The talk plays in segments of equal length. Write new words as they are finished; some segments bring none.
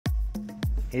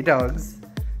Hey dogs.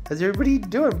 How's everybody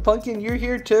doing? Pumpkin, you're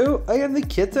here too? I am the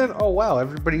kitten? Oh wow,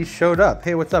 everybody showed up.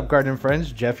 Hey, what's up, garden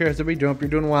friends? Jeff here. How's everybody doing? Hope you're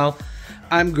doing well.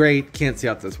 I'm great. Can't see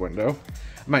out this window.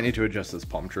 I might need to adjust this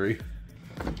palm tree.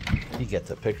 You get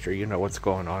the picture. You know what's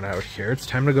going on out here. It's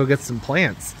time to go get some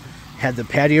plants. Had the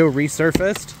patio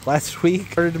resurfaced last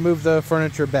week. Started to move the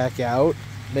furniture back out.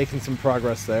 Making some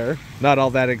progress there. Not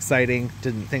all that exciting.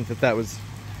 Didn't think that that was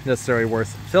necessarily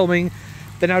worth filming.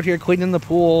 Then out here cleaning the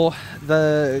pool.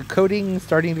 The coating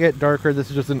starting to get darker.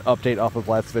 This is just an update off of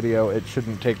last video. It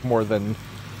shouldn't take more than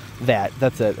that.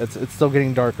 That's it. It's still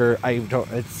getting darker.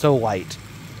 It's so light.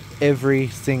 Every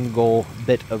single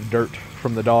bit of dirt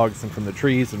from the dogs and from the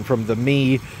trees and from the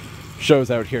me shows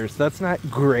out here. So that's not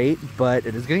great, but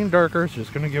it is getting darker. So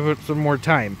just gonna give it some more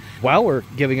time. While we're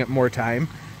giving it more time,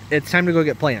 it's time to go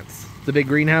get plants. The big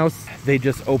greenhouse, they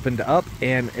just opened up,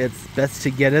 and it's best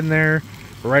to get in there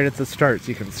right at the start so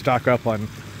you can stock up on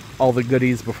all the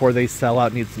goodies before they sell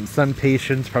out. Need some sun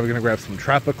patience, probably gonna grab some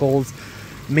tropicals.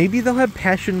 Maybe they'll have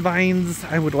passion vines.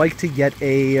 I would like to get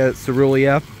a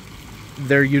cerulean.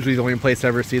 They're usually the only place I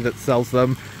ever see that sells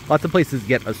them. Lots of places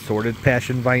get assorted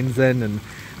passion vines in, and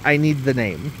I need the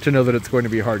name to know that it's going to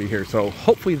be hardy here. So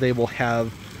hopefully they will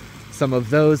have some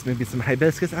of those, maybe some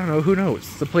hibiscus. I don't know, who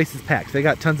knows? The place is packed. They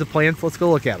got tons of plants. Let's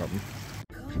go look at them.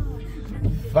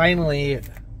 Finally,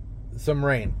 some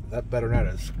rain. That better not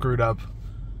have screwed up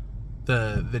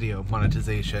the video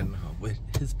monetization. It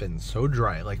has been so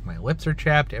dry. Like, my lips are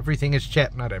chapped. Everything is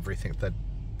chapped. Not everything. That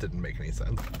didn't make any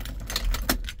sense.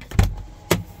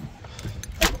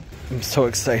 I'm so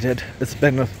excited. It's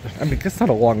been, I mean, it's not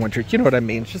a long winter. You know what I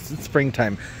mean? It's just, it's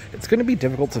springtime. It's going to be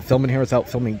difficult to film in here without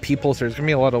filming people. So there's going to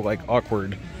be a lot of, like,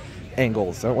 awkward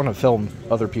angles. I don't want to film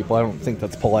other people. I don't think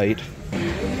that's polite.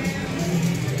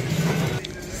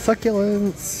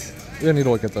 Succulents. We need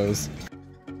to look at those.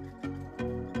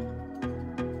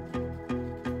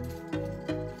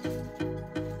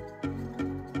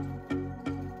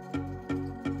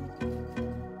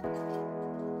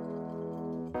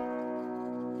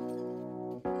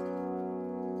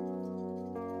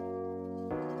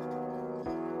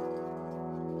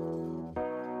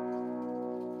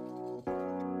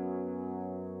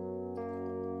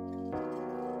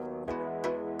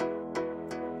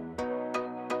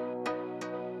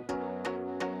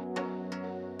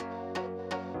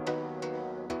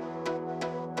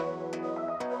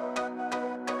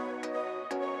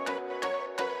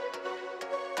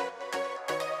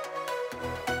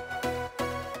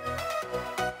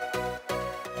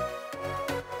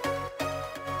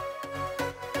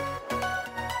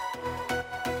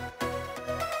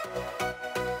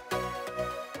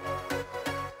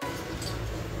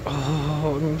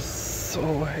 Oh, I'm so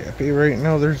happy right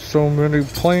now. There's so many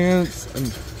plants,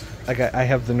 and I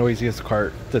have the noisiest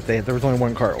cart that there was only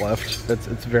one cart left.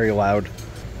 It's very loud.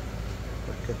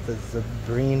 Look at the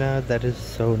Zebrina. That is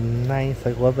so nice.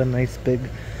 I love a nice big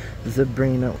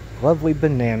Zebrina. Lovely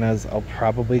bananas. I'll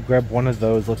probably grab one of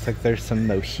those. Looks like there's some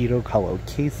Mojito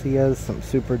Colocaceas, some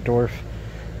Super Dwarf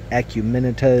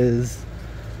Acuminitas.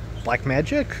 Black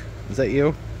Magic? Is that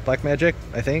you? Black Magic,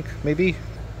 I think, maybe?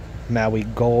 Maui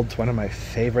Gold's one of my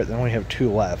favorite. They only have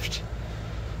 2 left.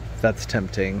 That's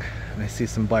tempting. And I see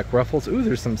some black ruffles. Ooh,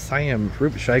 there's some Siam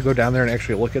Ruby. Should I go down there and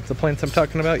actually look at the plants I'm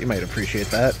talking about? You might appreciate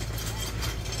that.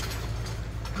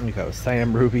 There you go,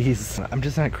 Siam Rubies. I'm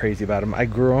just not crazy about them. I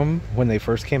grew them when they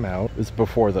first came out. It was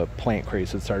before the plant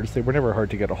craze had started. So they were never hard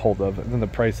to get a hold of. And then the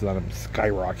prices on them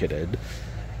skyrocketed.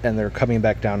 And they're coming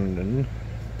back down and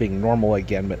being normal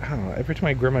again, but I don't know, every time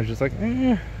I grow them, I was just like,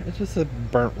 it's just a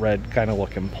burnt red kind of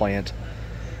looking plant.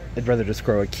 I'd rather just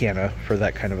grow a canna for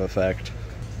that kind of effect.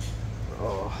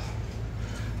 Oh,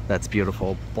 that's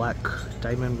beautiful. Black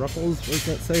diamond ruffles, what does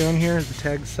that say on here? The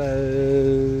tag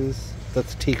says,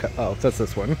 that's teacup. Oh, that's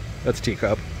this one. That's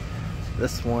teacup.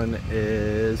 This one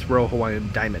is Royal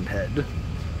Hawaiian Diamond Head.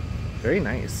 Very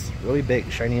nice. Really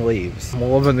big, shiny leaves. I'm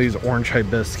loving these orange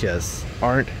hibiscus.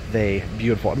 Aren't they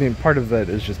beautiful? I mean, part of that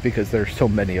is just because there's so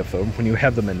many of them. When you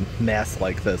have them in mass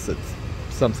like this, it's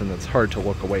something that's hard to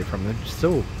look away from. They're just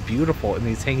so beautiful in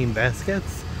these hanging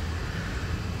baskets.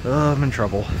 Oh, I'm in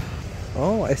trouble.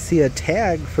 Oh, I see a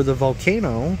tag for the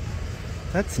volcano.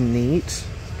 That's neat.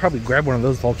 Probably grab one of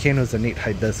those volcanoes and neat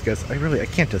hibiscus. I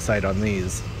can't decide on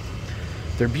these.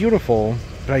 They're beautiful,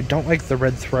 but I don't like the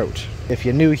red throat. If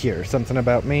you're new here, something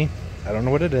about me, I don't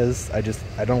know what it is. I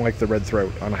don't like the red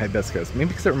throat on a hibiscus. Maybe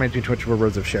because it reminds me too much of a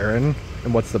Rose of Sharon.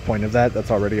 And what's the point of that? That's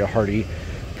already a hardy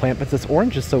plant, but this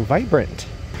orange is so vibrant.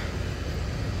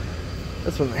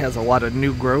 This one has a lot of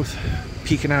new growth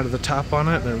peeking out of the top on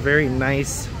it. They're very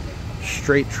nice,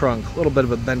 straight trunk, a little bit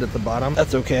of a bend at the bottom.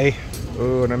 That's okay.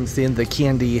 Oh, and I'm seeing the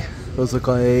candy. Those look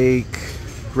like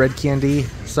red candy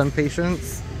sun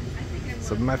patients.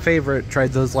 So my favorite,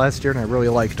 tried those last year and I really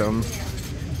liked them.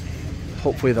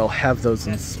 Hopefully they'll have those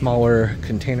in smaller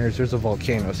containers. There's a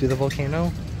volcano. See the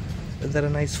volcano? Isn't that a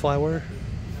nice flower?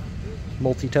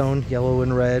 Multi-tone, yellow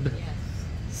and red.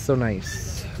 So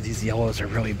nice. These yellows are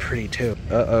really pretty too.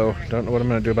 Uh-oh, don't know what I'm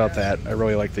gonna do about that. I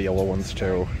really like the yellow ones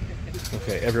too.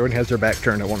 Okay, everyone has their back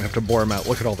turned. I won't have to bore them out.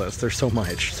 Look at all this. There's so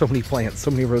much. So many plants. So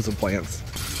many rows of plants.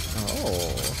 Oh.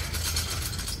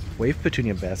 Wave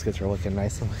petunia baskets are looking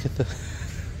nice. And look at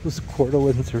those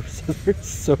cordyceps are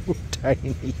so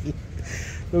tiny.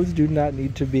 Those do not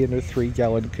need to be in a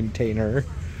 3-gallon container.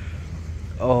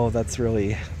 Oh, that's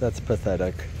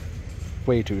pathetic.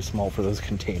 Way too small for those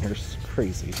containers.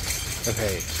 Crazy.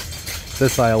 Okay.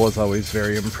 This aisle is always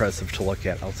very impressive to look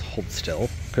at. I'll hold still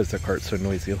because the cart's so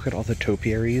noisy. Look at all the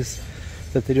topiaries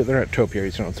that they do. They're not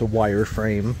topiaries, you know, it's a wire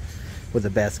frame with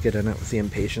a basket in it with the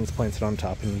impatiens planted on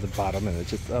top and the bottom, and it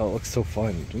just, oh, it looks so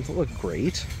fun. Doesn't it look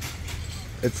great?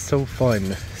 It's so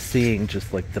fun seeing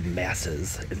just like the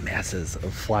masses and masses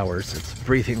of flowers. It's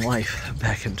breathing life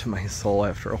back into my soul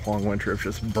after a long winter of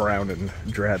just brown and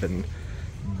drab and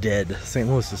dead. St.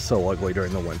 Louis is so ugly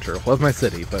during the winter. Love my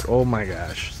city, but oh my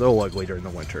gosh, so ugly during the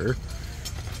winter.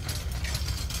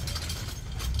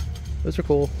 Those are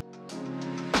cool.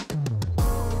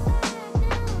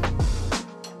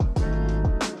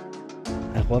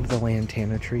 I love the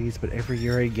lantana trees, but every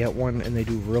year I get one and they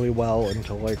do really well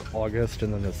until like August,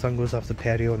 and then the sun goes off the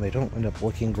patio and they don't end up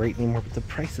looking great anymore, but the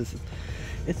prices,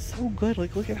 it's so good.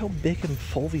 Like, look at how big and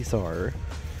full these are.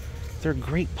 They're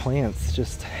great plants.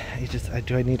 I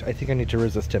think I need to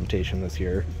resist temptation this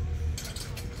year.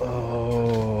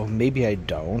 Oh, maybe I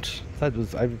don't. I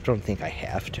don't think I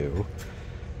have to.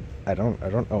 I don't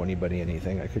owe anybody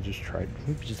anything. I could just try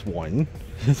maybe just one.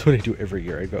 That's what I do every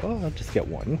year. I go, oh, I'll just get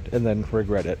one, and then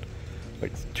regret it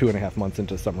like 2.5 months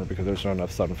into summer because there's not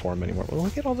enough sun for them anymore. Well,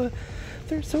 look at all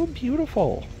they're so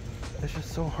beautiful. It's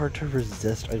just so hard to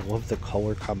resist. I love the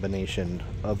color combination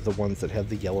of the ones that have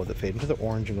the yellow that fade into the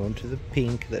orange and go into the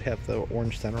pink that have the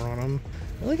orange center on them.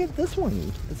 And look at this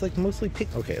one. It's like mostly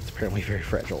pink. Okay, it's apparently very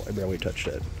fragile. I barely touched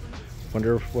it.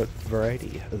 Wonder what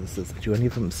variety this is. Do any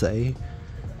of them say?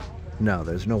 No,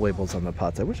 there's no labels on the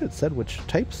pots. I wish it said which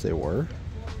types they were.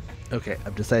 Okay,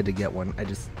 I've decided to get one.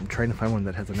 I'm trying to find one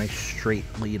that has a nice straight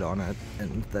lead on it,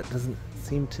 and that doesn't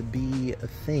seem to be a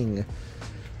thing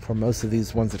for most of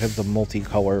these ones that have the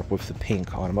multicolor with the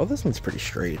pink on them. Oh, this one's pretty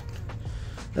straight.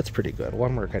 That's pretty good.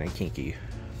 One more kind of kinky.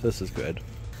 This is good.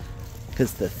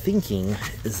 Because the thinking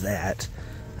is that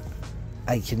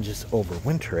I can just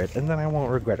overwinter it, and then I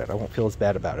won't regret it. I won't feel as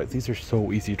bad about it. These are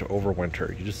so easy to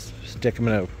overwinter. You just stick them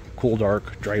in a cool,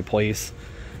 dark, dry place.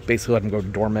 Basically let them go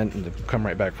dormant and come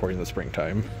right back for you in the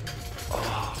springtime.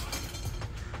 Oh,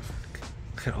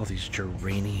 look at all these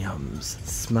geraniums. It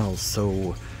smells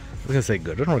so... I was gonna say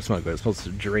good. I don't know what it smells good. It smells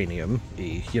geranium.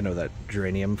 You know that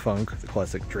geranium funk, the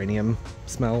classic geranium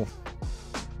smell.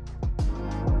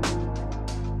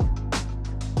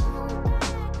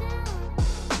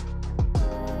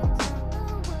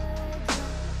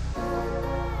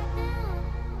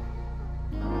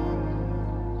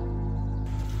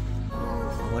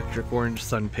 Electric orange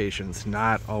sun patients,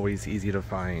 not always easy to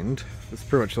find. This is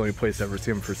pretty much the only place I ever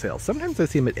see them for sale. Sometimes I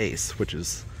see them at Ace, which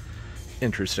is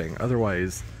interesting.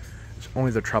 Otherwise,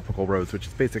 only the tropical rose, which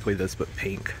is basically this but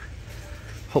pink.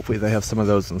 Hopefully they have some of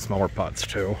those in smaller pots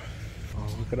too.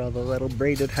 Oh, look at all the little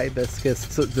braided hibiscus.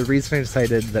 So the reason I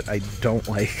decided that I don't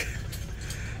like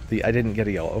I didn't get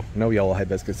a yellow, no yellow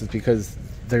hibiscus, is because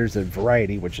there's a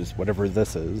variety, which is whatever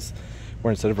this is,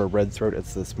 where instead of a red throat,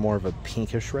 it's this more of a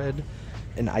pinkish red,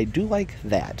 and I do like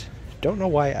that. Don't know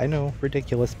why. I know,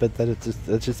 ridiculous, but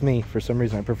that's just me. For some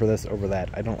reason I prefer this over that.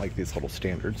 I don't like these little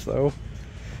standards though.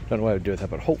 Don't know what I would do with that,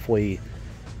 but hopefully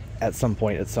at some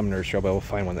point at some nursery I'll be able to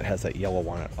find one that has that yellow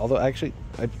on it. Although actually,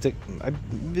 did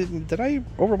I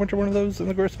overwinter one of those in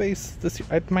the grow space this year?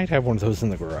 I might have one of those in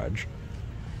the garage.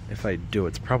 If I do,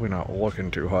 it's probably not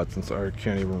looking too hot since I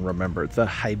can't even remember. It's a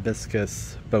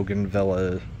hibiscus,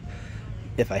 bougainvillea.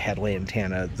 If I had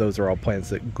lantana, those are all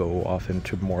plants that go off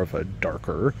into more of a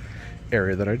darker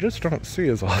area that I just don't see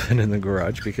as often in the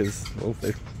garage because, well,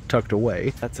 they're tucked away.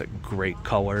 That's a great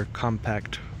color,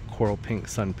 compact coral pink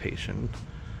sun patient.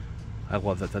 I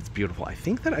love that. That's beautiful. I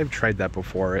think that I've tried that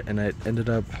before and it ended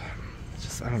up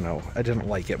just, I don't know, I didn't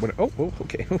like it when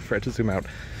okay, I forgot to zoom out.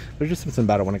 There's just something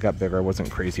about it when it got bigger. I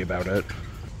wasn't crazy about it.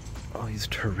 Oh, these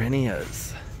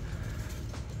Terinias.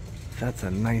 That's a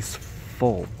nice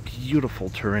full beautiful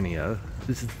Petunia.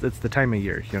 It's the time of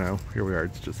year, you know. Here we are.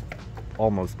 It's just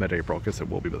almost mid-April. I guess it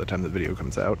will be by the time the video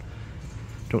comes out.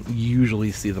 Don't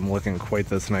usually see them looking quite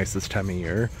this nice this time of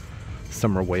year.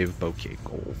 Summer Wave Bouquet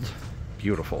Gold.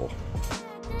 Beautiful.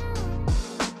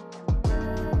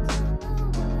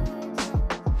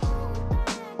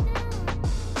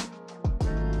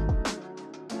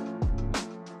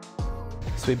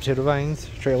 Sweet potato vines,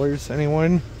 trailers,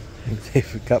 anyone?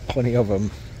 They've got plenty of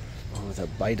them. Oh, the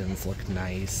Bidens look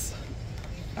nice.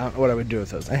 I don't know what I would do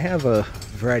with those. I have a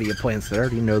variety of plants that I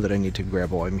already know that I need to grab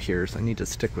while I'm here, so I need to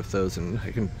stick with those, and I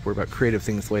can worry about creative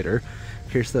things later.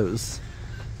 Here's those.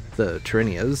 The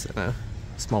Petuonias in a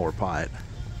smaller pot.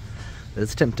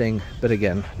 It's tempting, but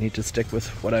again, I need to stick with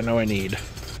what I know I need.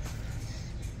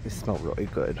 They smell really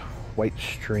good. White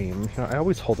Stream. You know, I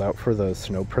always hold out for the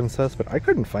Snow Princess, but I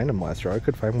couldn't find them last year. All I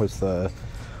could find was the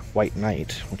White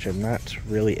Knight, which I'm not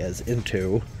really as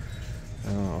into.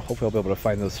 Hopefully I'll be able to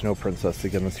find those Snow Princess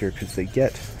again this year, because they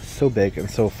get so big and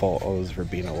so full. Oh, those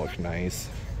Verbena look nice.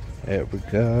 There we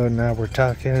go. Now we're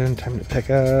talking. Time to pick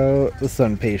out the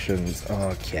Sun Patience.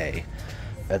 Okay.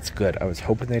 That's good. I was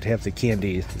hoping they'd have the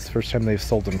candy. It's the first time they've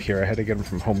sold them here. I had to get them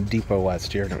from Home Depot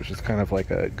last year, and it was just kind of like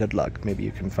a good luck. Maybe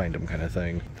you can find them kind of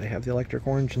thing. They have the electric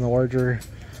orange in the larger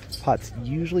pots.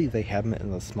 Usually they have them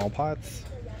in the small pots.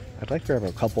 I'd like to grab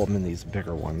a couple of them in these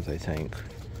bigger ones, I think.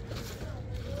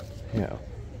 Yeah,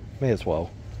 may as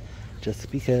well.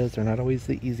 Just because they're not always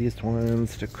the easiest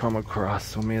ones to come across,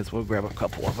 so may as well grab a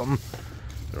couple of them.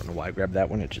 I don't know why I grabbed that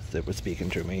one, it was speaking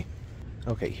to me.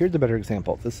 Okay, here's a better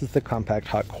example. This is the Compact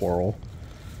Hot Coral.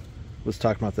 Was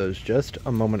talking about those just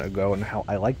a moment ago and how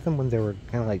I like them when they were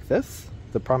kind of like this.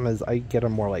 The problem is I get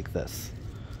them more like this.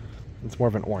 It's more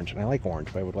of an orange, and I like orange,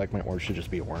 but I would like my orange to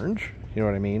just be orange. You know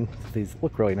what I mean? These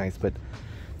look really nice, but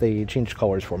they changed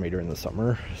colors for me during the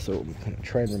summer, so I'm going to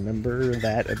try and remember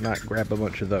that and not grab a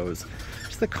bunch of those.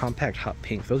 Just the Compact Hot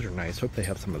Pink, those are nice. Hope they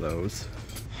have some of those.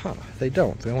 Huh, they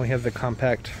don't. They only have the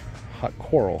Compact Hot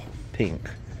Coral Pink.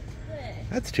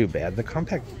 That's too bad. The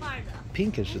Compact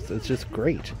Pink is it's just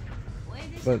great.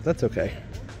 But that's okay.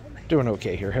 Doing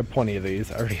okay here. Have plenty of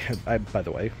these. By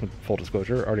the way, full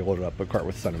disclosure, already loaded up a cart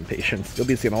with Sun Impatiens. You'll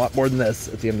be seeing a lot more than this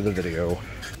at the end of the video.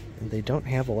 And they don't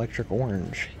have electric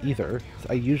orange either. So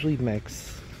I usually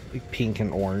mix like pink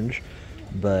and orange,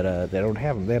 but they don't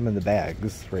have them. They have them in the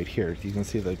bags right here. You can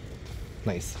see the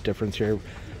nice difference here.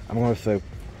 I'm going with the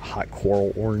Hot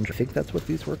Coral Orange. I think that's what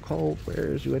these were called.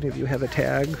 Do any of you have a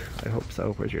tag? I hope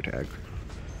so. Where's your tag?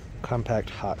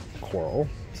 Compact Hot Coral.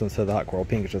 So instead of the Hot Coral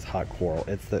Pink, it's just Hot Coral.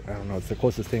 It's the, I don't know, it's the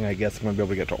closest thing I guess I'm going to be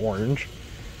able to get to orange.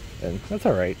 And that's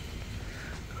alright.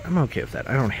 I'm okay with that.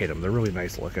 I don't hate them. They're really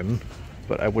nice looking.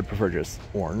 But I would prefer just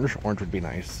orange. Orange would be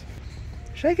nice.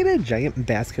 Should I get a giant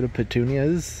basket of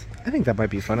petunias? I think that might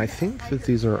be fun. I think that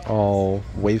these are all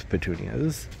wave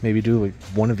petunias. Maybe do like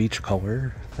one of each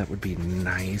color. That would be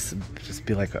nice. Just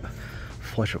be like a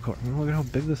flush of color. I mean, look at how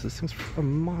big this is. This thing's a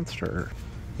monster.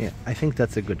 Yeah, I think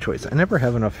that's a good choice. I never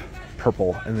have enough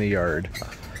purple in the yard.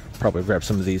 Probably grab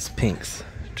some of these pinks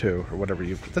too, or whatever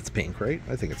you... That's pink, right?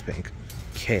 I think it's pink.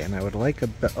 Okay, and I would like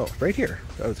oh, right here.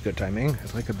 That was good timing.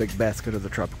 I'd like a big basket of the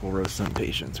Tropical Rose Sun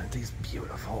Patiens. Aren't these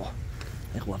beautiful?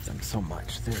 I love them so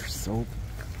much. They're so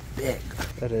big.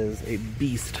 That is a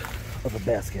beast of a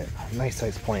basket. Nice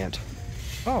size plant.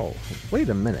 Oh, wait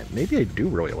a minute. Maybe I do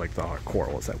really like the Hot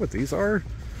Coral. Is that what these are?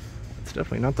 It's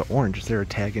definitely not the orange. Is there a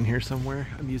tag in here somewhere?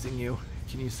 I'm using you.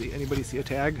 Can you see? Anybody see a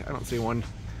tag? I don't see one.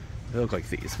 They look like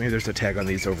these. Maybe there's a tag on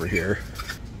these over here.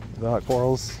 The Hot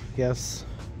Corals, yes.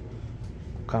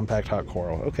 Compact Hot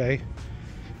Coral, okay.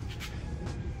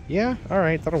 Yeah,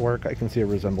 alright, that'll work. I can see a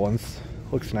resemblance.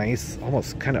 Looks nice,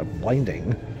 almost kind of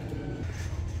blinding.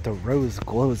 The rose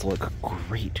glows look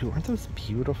great too. Aren't those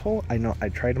beautiful? I know, I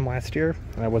tried them last year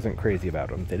and I wasn't crazy about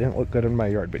them. They didn't look good in my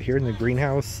yard, but here in the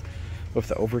greenhouse with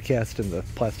the overcast and the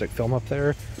plastic film up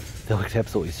there, they looked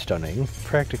absolutely stunning.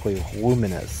 Practically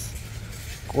luminous.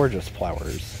 Gorgeous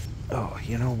flowers. Oh,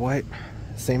 you know what?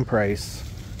 Same price,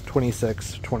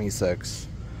 $26.26.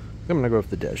 I'm gonna go with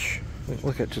the dish.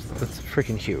 Look at that's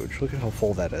freaking huge. Look at how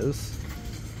full that is.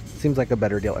 Seems like a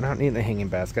better deal. And I don't need the hanging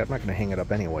basket. I'm not gonna hang it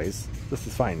up anyways. This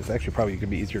is fine. It's actually probably gonna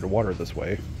be easier to water this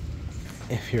way.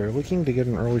 If you're looking to get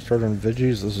an early start on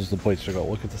veggies, this is the place to go.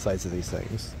 Look at the size of these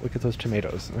things. Look at those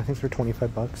tomatoes. And I think they're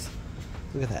 25 bucks.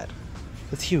 Look at that.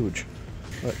 That's huge.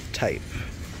 What type?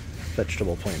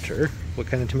 Vegetable planter. What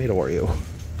kind of tomato are you?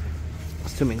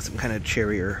 Assuming some kind of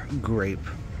cherry or grape.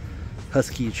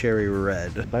 Husky Cherry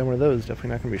Red. Buy one of those,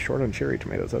 definitely not going to be short on cherry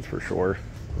tomatoes, that's for sure.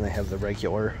 And they have the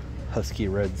regular Husky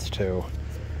Reds too.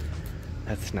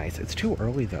 That's nice. It's too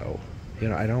early though. You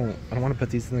know, I don't want to put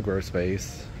these in the grow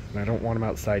space. And I don't want them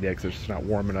outside yet because it's just not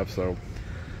warm enough, so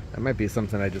That might be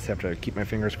something I just have to keep my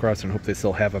fingers crossed and hope they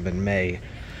still have them in May.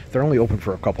 They're only open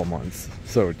for a couple months,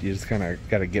 so you just kind of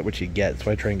got to get what you get.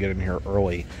 So I try and get in here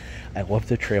early. I love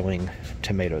the trailing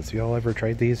tomatoes. You all ever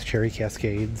tried these cherry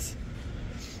cascades?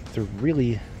 They're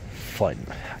really fun.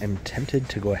 I'm tempted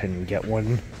to go ahead and get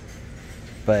one,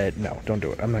 but no, don't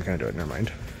do it. I'm not going to do it. Never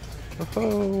mind.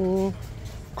 Oh,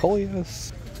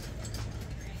 coleus.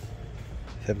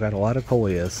 They've got a lot of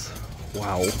coleus.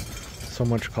 Wow, so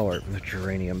much color. The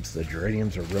geraniums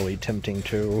are really tempting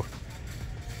too.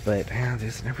 But they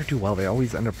just never do well. They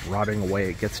always end up rotting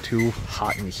away. It gets too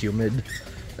hot and humid,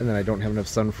 and then I don't have enough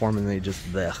sun for them, and they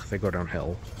just, they go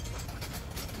downhill.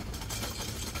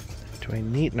 Do I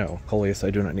need, no, coleus, I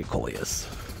do not need coleus.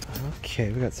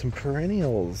 Okay, we got some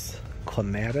perennials.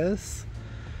 Clematis.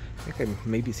 I think I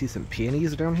maybe see some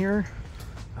peonies down here.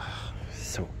 Oh,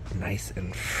 so nice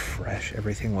and fresh.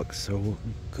 Everything looks so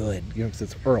good, you know, because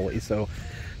it's early, so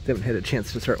they haven't had a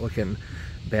chance to start looking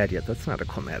bad yet. That's not a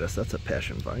clematis, that's a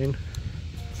passion vine.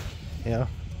 Yeah,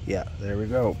 there we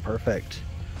go. Perfect.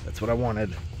 That's what I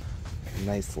wanted.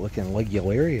 Nice looking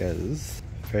ligularias.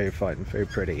 Very fun, very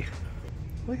pretty.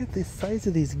 Look at the size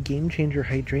of these game changer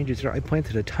hydrangeas. I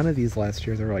planted a ton of these last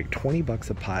year. They were like 20 bucks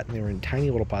a pot, and they were in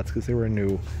tiny little pots because they were a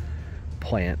new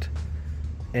plant.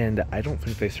 And I don't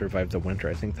think they survived the winter.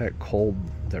 I think that cold,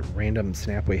 that random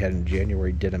snap we had in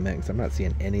January did them in, because I'm not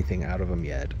seeing anything out of them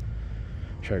yet.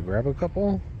 Should I grab a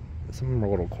couple? Some of them are a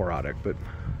little chlorotic, but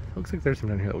it looks like there's some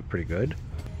down here that look pretty good.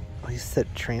 Oh, you said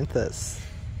Citranthus.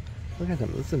 Look at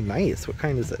them. This is nice. What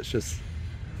kind is that? It's just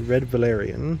red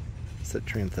valerian.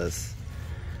 Citranthus.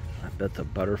 I bet the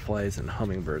butterflies and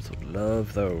hummingbirds would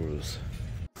love those.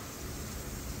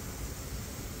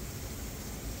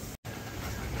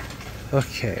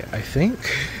 Okay, I think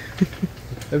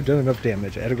I've done enough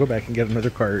damage. I had to go back and get another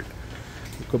cart,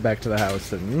 go back to the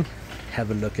house and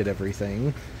have a look at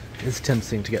everything. It's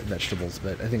tempting to get vegetables,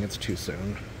 but I think it's too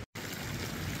soon.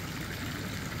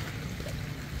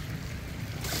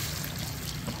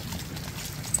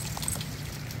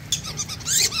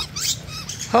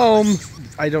 Home!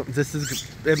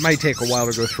 It might take a while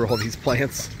to go through all these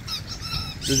plants.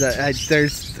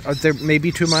 There may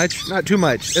be too much? Not too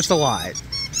much, it's a lot.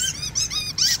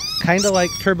 Kind of like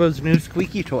Turbo's new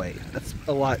squeaky toy. That's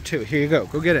a lot too. Here you go,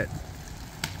 go get it.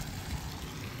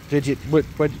 Did you,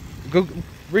 go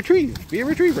retrieve, be a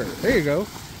retriever. There you go.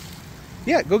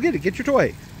 Yeah, go get it, get your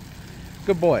toy.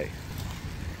 Good boy.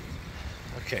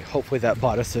 Okay, hopefully that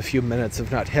bought us a few minutes of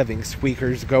not having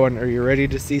squeakers going. Are you ready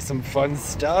to see some fun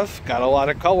stuff? Got a lot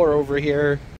of color over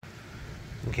here.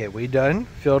 Okay, we done?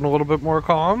 Feeling a little bit more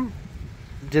calm?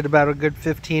 Did about a good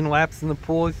 15 laps in the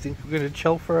pool. I think we're gonna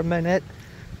chill for a minute.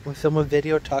 We'll film a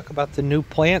video, talk about the new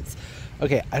plants.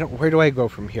 Okay, where do I go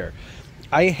from here?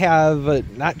 I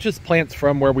have not just plants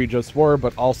from where we just were,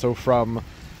 but also from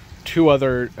two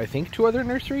other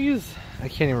nurseries? I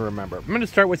can't even remember. I'm gonna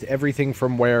start with everything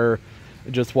from where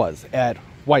it just was, at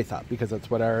Wythop, because that's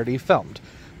what I already filmed.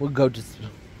 We'll go just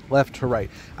left to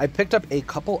right. I picked up a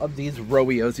couple of these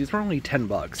Roeos. These were only 10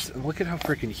 bucks. Look at how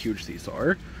freaking huge these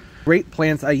are. Great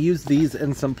plants. I used these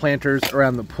in some planters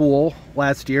around the pool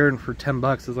last year, and for 10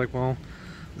 bucks, I was like, well,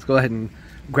 let's go ahead and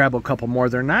grab a couple more.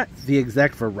 They're not the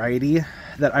exact variety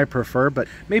that I prefer, but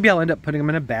maybe I'll end up putting them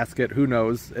in a basket. Who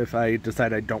knows if I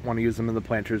decide I don't want to use them in the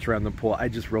planters around the pool. I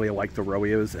just really like the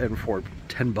Roeos, and for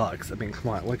 10 bucks, I mean,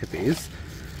 come on, look at these.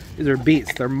 These are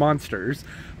beasts. They're monsters.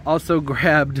 Also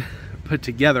put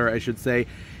together, I should say,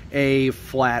 a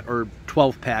flat or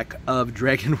 12-pack of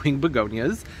dragon wing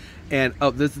begonias. And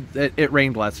oh, it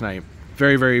rained last night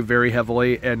very, very, very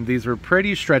heavily, and these were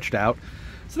pretty stretched out.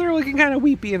 So they're looking kind of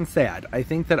weepy and sad. I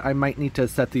think that I might need to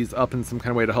set these up in some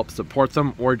kind of way to help support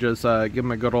them, or just give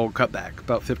them a good old cutback,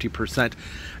 about 50%.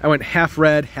 I went half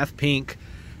red, half pink.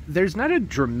 There's not a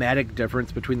dramatic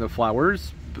difference between the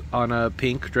flowers on a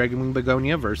pink dragonwing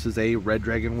begonia versus a red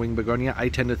dragonwing begonia. I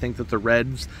tend to think that the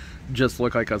reds just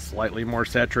look like a slightly more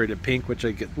saturated pink, which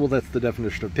I get, well, that's the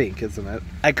definition of pink, isn't it?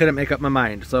 I couldn't make up my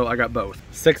mind, so I got both.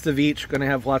 6 of each. Gonna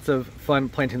have lots of fun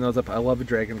planting those up. I love a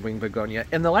dragonwing begonia.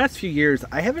 In the last few years,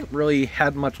 I haven't really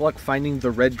had much luck finding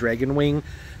the red dragonwing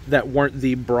that weren't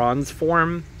the bronze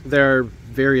form. There are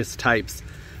various types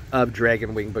of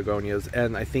dragonwing begonias,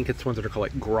 and I think it's ones that are called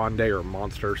like Grande or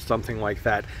Monster, something like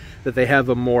that, that they have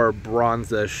a more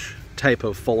bronzish type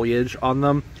of foliage on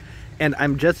them. And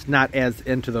I'm just not as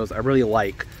into those. I really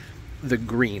like the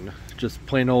green, just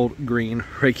plain old green,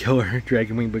 regular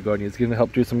dragonwing begonias. Gonna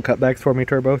help do some cutbacks for me,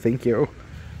 Turbo? Thank you.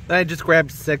 Then I just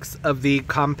grabbed 6 of the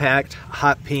compact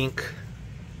hot pink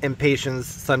impatiens,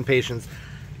 sun patience.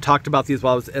 talked about these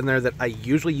while I was in there, that I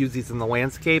usually use these in the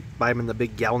landscape, buy them in the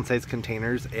big gallon-sized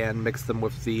containers and mix them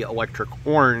with the electric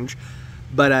orange,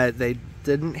 but they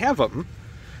didn't have them.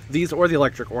 These or the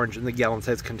electric orange in the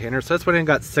gallon-sized container, so that's when I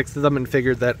got 6 of them and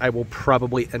figured that I will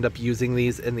probably end up using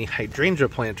these in the hydrangea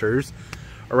planters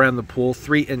around the pool,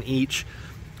 3 in each.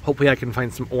 Hopefully I can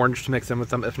find some orange to mix in with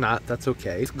them. If not, that's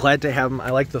okay. Glad to have them. I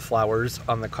like the flowers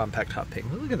on the compact hot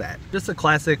pink. Look at that. Just a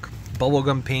classic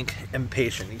bubblegum pink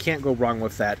impatient. You can't go wrong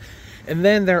with that. And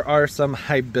then there are some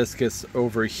hibiscus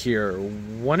over here.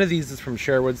 One of these is from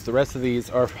Sherwood's. The rest of these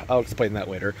are, I'll explain that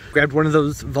later. Grabbed one of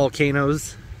those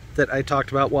volcanoes that I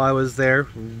talked about while I was there.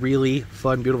 Really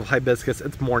fun, beautiful hibiscus.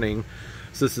 It's morning,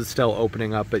 so this is still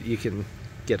opening up, but you can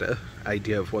get an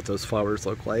idea of what those flowers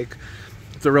look like.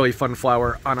 It's a really fun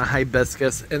flower on a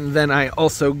hibiscus. And then I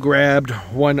also grabbed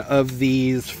one of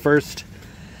these First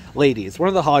Ladies, one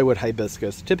of the Hollywood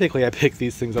hibiscus. Typically I pick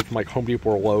these things up from like Home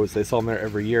Depot or Lowe's. They sell them there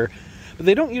every year, but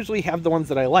they don't usually have the ones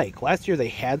that I like. Last year they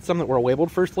had some that were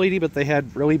labeled First Lady, but they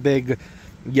had really big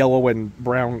yellow and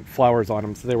brown flowers on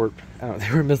them, so they were, I don't know,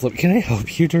 they were miserable. Can I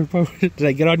help you, Turbo? Did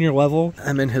I get on your level?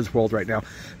 I'm in his world right now.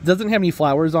 It doesn't have any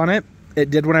flowers on it. It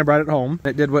did when I brought it home.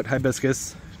 It did what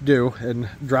hibiscus do and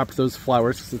dropped those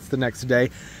flowers because it's the next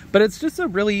day. But it's just a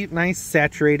really nice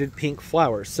saturated pink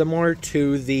flower, similar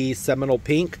to the Seminole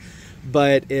Pink,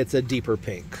 but it's a deeper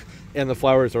pink. And the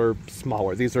flowers are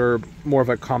smaller. These are more of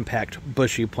a compact,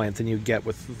 bushy plant than you get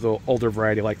with the older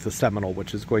variety like the Seminole,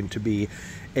 which is going to be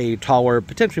a taller,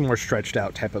 potentially more stretched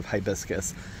out type of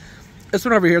hibiscus. This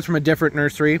one over here is from a different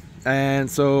nursery, and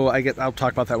so I'll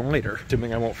talk about that one later,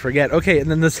 assuming I won't forget. Okay,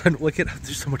 and then this one, look at,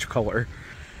 there's so much color.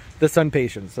 The Sun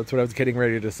Patience, that's what I was getting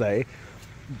ready to say.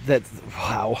 That's,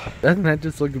 wow. Doesn't that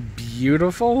just look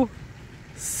beautiful?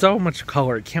 So much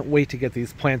color. Can't wait to get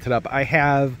these planted up. I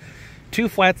have 2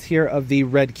 flats here of the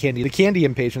red candy. The candy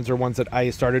impatiens are ones that I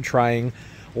started trying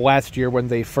last year when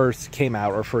they first came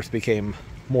out, or first became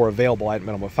more available. I hadn't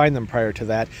been able to find them prior to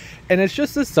that. And it's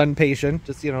just a Sun Patient,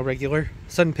 just, you know, regular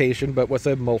Sun Patient, but with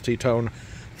a multi-tone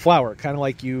flower, kind of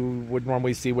like you would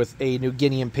normally see with a New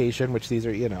Guinea impatient, which these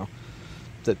are, you know,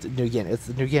 it's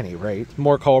the New Guinea, right?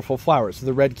 More colorful flowers. So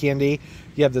the red candy,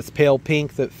 you have this pale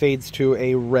pink that fades to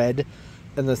a red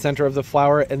in the center of the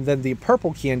flower, and then the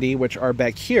purple candy, which are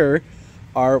back here,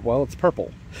 are, well, it's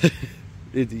purple.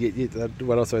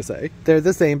 What else do I say? They're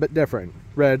the same but different.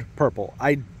 Red, purple.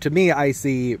 To me, I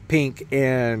see pink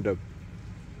and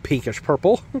pinkish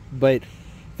purple, but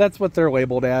that's what they're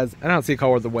labeled as. I don't see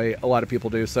color the way a lot of people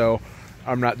do, so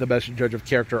I'm not the best judge of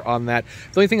character on that.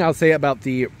 The only thing I'll say about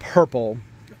the purple,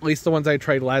 at least the ones I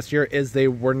tried last year, is they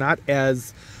were not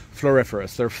as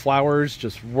floriferous. Their flowers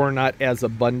just were not as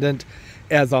abundant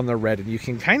as on the red, and you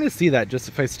can kind of see that just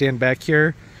if I stand back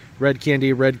here. Red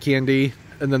candy,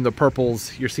 and then the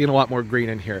purples, you're seeing a lot more green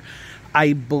in here.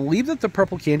 I believe that the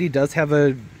purple candy does have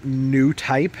a new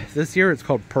type this year. It's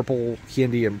called Purple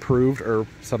Candy Improved or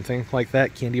something like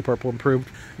that. Candy Purple Improved.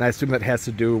 And I assume that has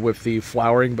to do with the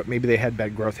flowering, but maybe they had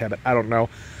bad growth habit. I don't know.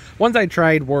 Ones I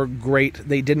tried were great.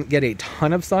 They didn't get a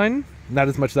ton of sun. Not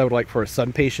as much as I would like for a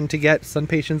Sun Patient to get. Sun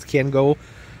Patients can go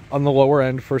on the lower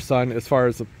end for sun as far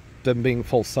as them being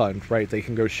full sun, right? They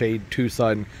can go shade to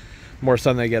sun. More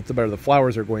sun they get, the better the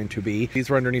flowers are going to be.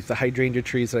 These were underneath the hydrangea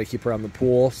trees that I keep around the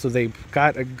pool, so they've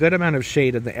got a good amount of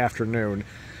shade in the afternoon.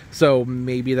 So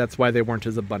maybe that's why they weren't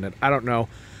as abundant. I don't know.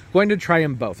 Going to try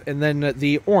them both. And then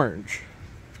the orange.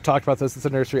 Talked about this at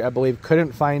the nursery, I believe.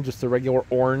 Couldn't find just the regular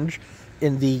orange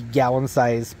in the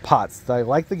gallon-size pots. I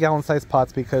like the gallon-size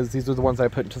pots because these are the ones I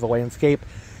put into the landscape.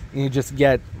 And you just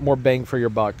get more bang for your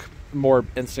buck, more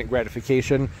instant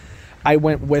gratification. I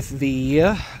went with the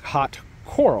hot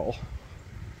coral.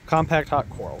 Compact hot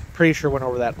coral. Pretty sure went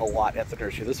over that a lot at the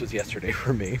nursery. This was yesterday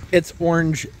for me. It's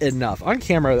orange enough. On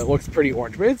camera that looks pretty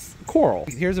orange, but it's coral.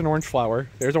 Here's an orange flower.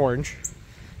 There's orange.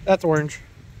 That's orange.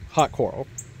 Hot coral.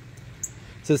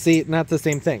 So see, not the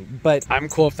same thing, but I'm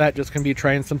cool if that just can be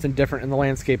trying something different in the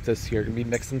landscape this year. Gonna be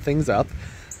mixing things up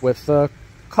with the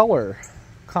color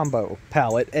combo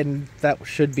palette, and that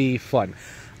should be fun.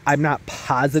 I'm not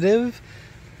positive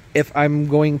if I'm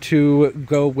going to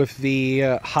go with the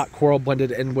hot coral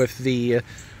blended in with the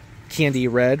candy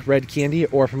red candy,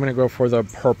 or if I'm going to go for the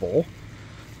purple.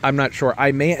 I'm not sure.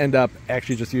 I may end up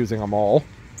actually just using them all.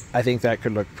 I think that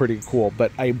could look pretty cool,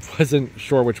 but I wasn't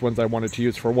sure which ones I wanted to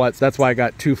use for what. So that's why I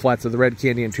got 2 flats of the red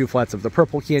candy and 2 flats of the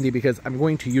purple candy, because I'm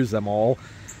going to use them all.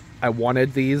 I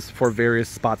wanted these for various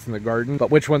spots in the garden,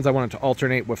 but which ones I wanted to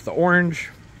alternate with the orange,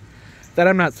 that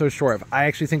I'm not so sure of. I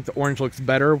actually think the orange looks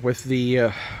better with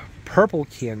the purple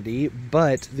candy,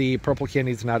 but the purple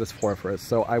candy is not as floriferous,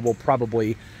 so I will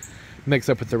probably mix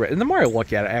up with the red. And the more I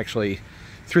look at it, I actually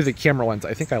through the camera lens,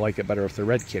 I think I like it better if they're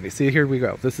red candy. See, here we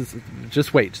go. This is,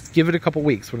 just wait. Just give it a couple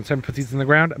weeks. When it's time to put these in the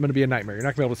ground, I'm going to be a nightmare. You're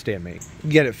not going to be able to stand me.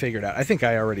 Get it figured out. I think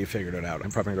I already figured it out. I'm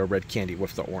probably going to go red candy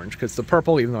with the orange, because the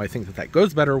purple, even though I think that that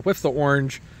goes better with the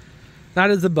orange, not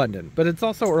as abundant, but it's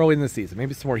also early in the season.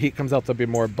 Maybe some more heat comes out, they'll be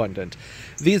more abundant.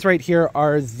 These right here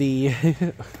are the,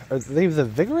 are they the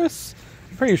Vigorous?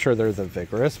 I'm pretty sure they're the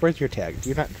Vigorous. Where's your tag? Do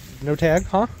you not, no tag,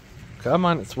 huh? Come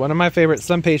on, it's one of my favorites.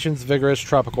 Sun Patience Vigorous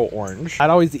Tropical Orange. Not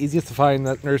always the easiest to find.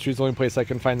 That nursery's the only place I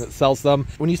can find that sells them.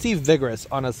 When you see Vigorous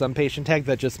on a Sun Patient tag,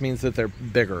 that just means that they're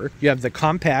bigger. You have the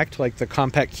compact, like the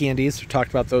compact candies. We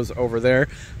talked about those over there.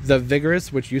 The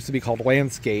Vigorous, which used to be called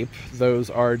Landscape,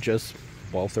 those are just,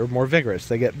 well, they're more vigorous.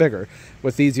 They get bigger.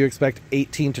 With these, you expect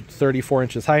 18 to 34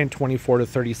 inches high and 24 to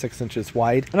 36 inches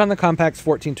wide. And on the compacts,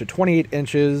 14 to 28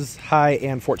 inches high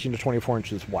and 14 to 24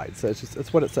 inches wide. So it's just,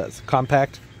 it's what it says.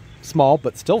 Compact, small,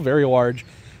 but still very large.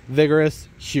 Vigorous,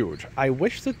 huge. I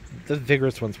wish that the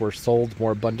Vigorous ones were sold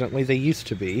more abundantly. They used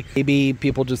to be. Maybe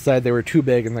people just said they were too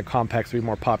big and the compacts would be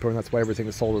more popular, and that's why everything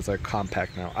is sold as a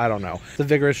compact now. I don't know. The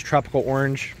Vigorous Tropical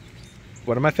Orange,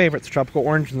 one of my favorites, Tropical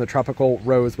Orange, and the Tropical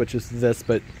Rose, which is this,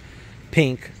 but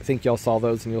pink. I think y'all saw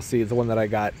those, and you'll see the one that I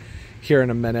got here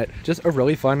in a minute. Just a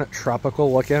really fun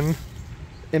tropical looking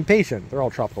Impatient. They're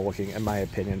all tropical looking in my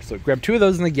opinion. So grab 2 of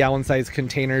those in the gallon size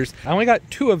containers. I only got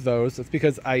 2 of those. That's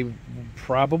because I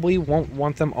probably won't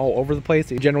want them all over the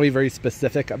place. I'm generally very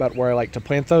specific about where I like to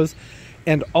plant those.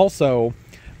 And also,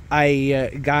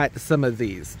 I got some of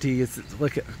these. Do you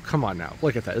look at, come on now,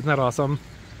 look at that. Isn't that awesome?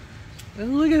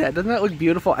 Look at that. Doesn't that look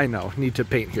beautiful? I know. Need to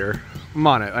paint here. I'm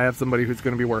on it. I have somebody who's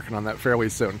going to be working on that fairly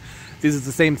soon. These is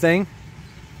the same thing.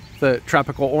 The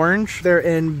Tropical Orange. They're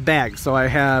in bags. So I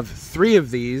have 3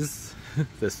 of these.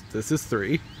 This is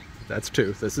 3. That's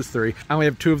 2. This is 3. I only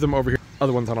have 2 of them over here.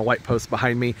 Other one's on a white post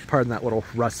behind me. Pardon that little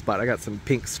rust spot. I got some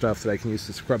pink stuff that I can use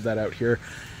to scrub that out here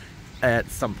at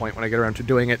some point when I get around to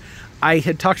doing it. I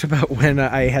had talked about when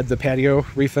I had the patio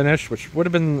refinished, which would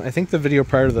have been, I think, the video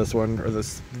prior to this one, or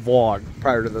this vlog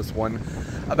prior to this one,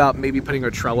 about maybe putting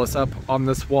a trellis up on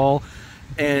this wall.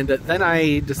 And then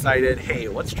I decided, hey,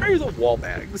 let's try the wall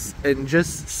bags and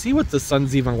just see what the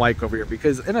sun's even like over here.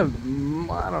 Because in a,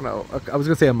 I don't know, I was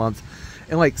going to say a month,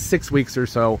 in like 6 weeks or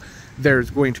so, there's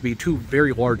going to be 2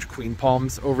 very large queen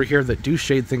palms over here that do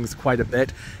shade things quite a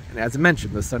bit. And as I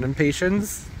mentioned, the sun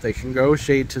impatiens, they can go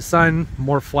shade to sun,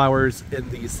 more flowers in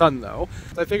the sun though.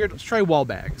 So I figured let's try wall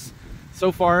bags.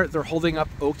 So far, they're holding up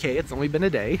okay. It's only been a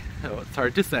day, so it's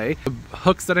hard to say. The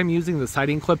hooks that I'm using, the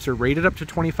siding clips, are rated up to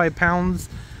 25 pounds,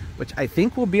 which I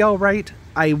think will be all right.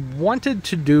 I wanted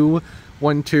to do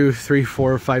 1, 2, 3,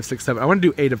 4, 5, 6, 7. I want to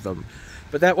do 8 of them,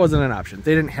 but that wasn't an option.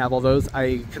 They didn't have all those.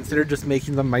 I considered just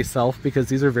making them myself because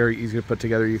these are very easy to put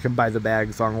together. You can buy the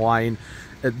bags online.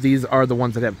 These are the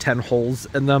ones that have 10 holes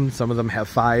in them. Some of them have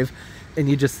 5, and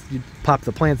you pop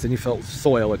the plants and you fill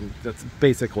soil, and that's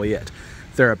basically it.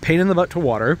 They're a pain in the butt to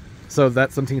water, so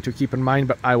that's something to keep in mind,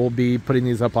 but I will be putting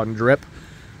these up on drip.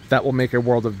 That will make a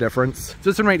world of difference.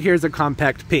 This one right here is a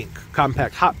compact pink,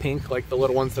 compact hot pink, like the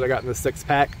little ones that I got in the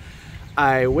 6-pack.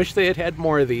 I wish they had had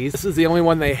more of these. This is the only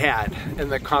one they had in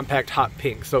the compact hot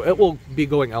pink, so it will be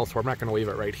going elsewhere. I'm not gonna leave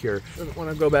it right here. Doesn't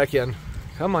wanna go back in.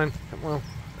 Come on, well,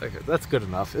 okay, that's good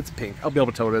enough. It's pink. I'll be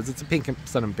able to tell what it is. It's a pink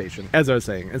sun impatient. As I was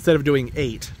saying, instead of doing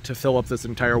 8 to fill up this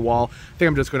entire wall, I think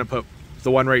I'm just gonna put the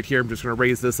one right here. I'm just going to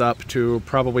raise this up to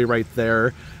probably right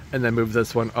there and then move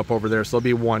this one up over there. So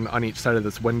there'll be 1 on each side of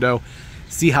this window.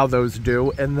 See how those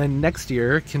do, and then next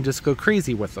year can just go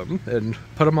crazy with them and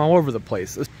put them all over the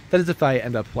place. That is if I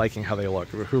end up liking how they look.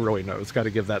 Who really knows? Got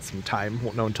to give that some time.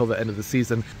 Won't know until the end of the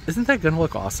season. Isn't that going to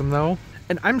look awesome though?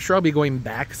 And I'm sure I'll be going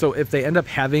back, so if they end up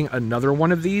having another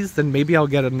one of these, then maybe I'll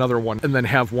get another one and then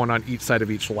have 1 on each side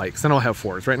of each light. Then I'll have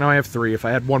 4s. Right now I have 3. If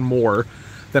I had 1 more,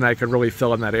 then I could really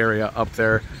fill in that area up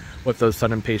there with those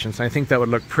sun impatiens. And I think that would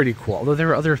look pretty cool. Although there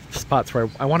are other spots where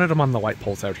I wanted them on the light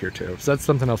poles out here too. So that's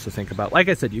something else to think about. Like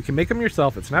I said, you can make them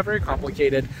yourself. It's not very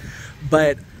complicated,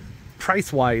 but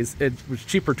price-wise, it was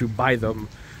cheaper to buy them,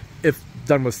 if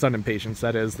done with sun impatiens,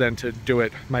 that is, than to do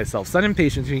it myself. Sun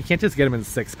impatiens, you can't just get them in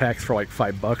 6-packs for like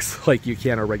 $5 like you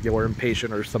can a regular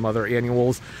impatient or some other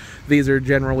annuals. These are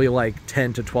generally like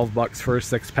 10 to 12 bucks for a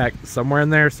 6-pack, somewhere in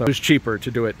there, so it's cheaper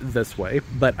to do it this way.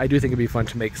 But I do think it'd be fun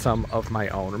to make some of my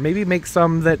own, or maybe make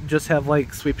some that just have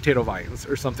like sweet potato vines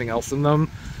or something else in them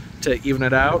to even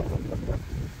it out.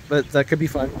 But that could be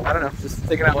fun. I don't know, just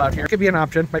thinking out loud here. It could be an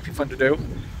option, might be fun to do.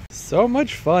 So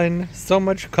much fun, so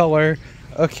much color.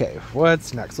 Okay,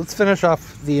 what's next? Let's finish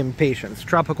off the impatiens.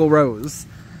 Tropical Rose,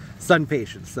 Sun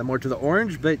Patience, similar to the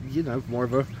orange, but you know, more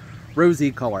of a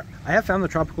rosy color. I have found the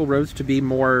tropical rose to be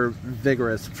more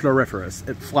vigorous, floriferous.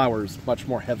 It flowers much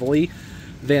more heavily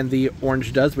than the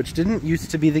orange does, which didn't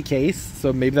used to be the case,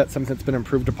 so maybe that's something that's been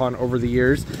improved upon over the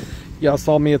years. Y'all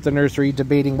saw me at the nursery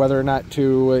debating whether or not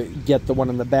to get the one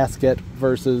in the basket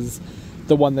versus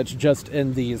the one that's just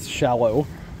in these shallow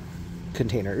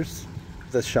containers.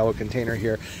 This shallow container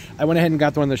here. I went ahead and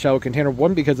got the one in the shallow container,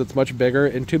 one because it's much bigger,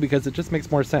 and two because it just makes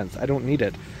more sense. I don't need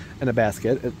it in a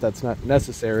basket. That's not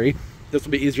necessary. This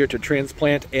will be easier to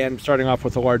transplant, and starting off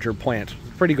with a larger plant.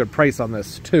 Pretty good price on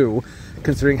this too,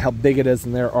 considering how big it is,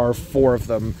 and there are 4 of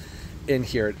them in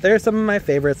here. They're some of my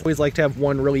favorites. I always like to have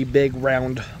one really big,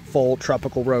 round, full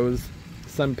tropical rose,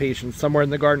 sun patience, somewhere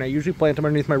in the garden. I usually plant them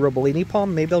underneath my Robellini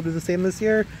palm. Maybe I'll do the same this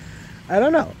year. I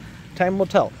don't know. Time will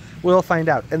tell. We'll find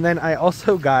out. And then I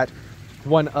also got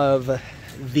one of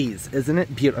these. Isn't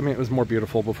it beautiful? I mean, it was more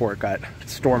beautiful before it got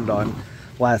stormed on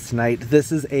last night.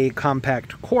 This is a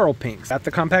compact coral pinks. Got the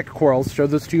compact corals,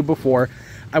 showed this to you before.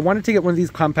 I wanted to get one of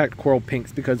these compact coral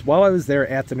pinks because while I was there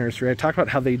at the nursery, I talked about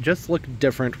how they just look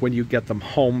different when you get them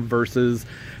home versus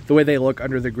the way they look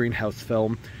under the greenhouse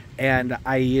film. And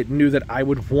I knew that I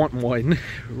would want one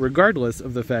regardless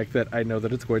of the fact that I know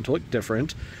that it's going to look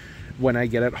different when I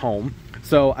get it home.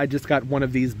 So I just got one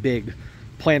of these big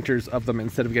planters of them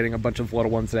instead of getting a bunch of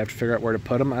little ones that I have to figure out where to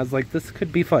put them. I was like, this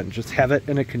could be fun. Just have it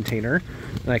in a container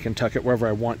and I can tuck it wherever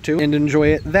I want to and enjoy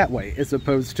it that way, as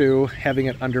opposed to having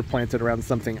it underplanted around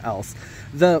something else.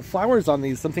 The flowers on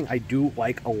these, something I do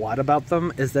like a lot about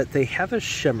them is that they have a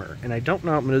shimmer. And I don't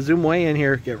know, I'm going to zoom way in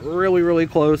here, get really, really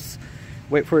close,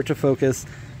 wait for it to focus.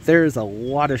 There's a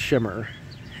lot of shimmer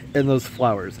in those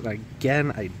flowers. And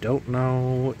again, I don't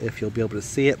know if you'll be able to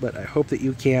see it, but I hope that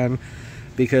you can,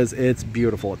 because it's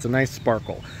beautiful. It's a nice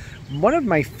sparkle. One of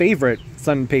my favorite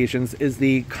sun patience is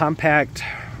the compact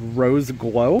rose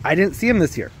glow. I didn't see them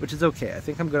this year, which is okay. I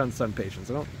think I'm good on sun patience.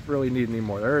 I don't really need any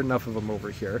more. There are enough of them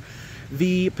over here.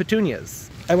 The petunias.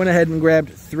 I went ahead and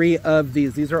grabbed 3 of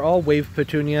these. These are all wave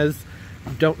petunias.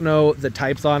 Don't know the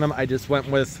types on them. I just went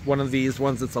with one of these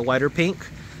ones that's a lighter pink.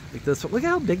 Like this one. Look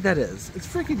how big that is. It's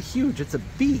freaking huge. It's a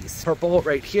beast. Purple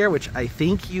right here, which I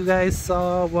think you guys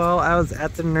saw while I was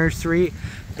at the nursery.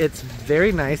 It's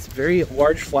very nice, very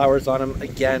large flowers on them.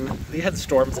 Again, we had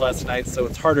storms last night, so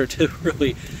it's harder to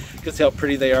really see how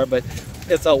pretty they are, but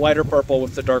it's a lighter purple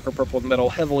with the darker purple in the middle,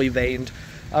 heavily veined.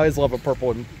 I always love a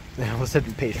purple, and I was said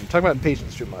impatient. Talking about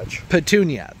impatience too much.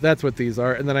 Petunia, that's what these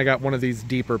are. And then I got one of these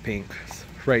deeper pinks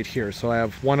right here. So I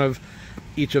have one of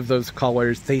each of those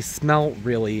colors. They smell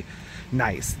really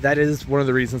nice. That is one of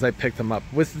the reasons I picked them up.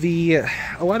 With a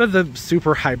lot of the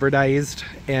super hybridized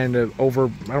and I don't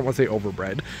want to say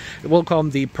overbred, we'll call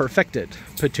them the perfected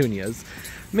petunias,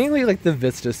 mainly like the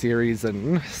Vista series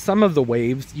and some of the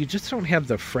waves, you just don't have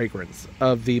the fragrance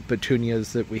of the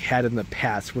petunias that we had in the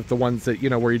past, with the ones that, you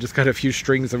know, where you just got a few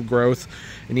strings of growth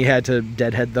and you had to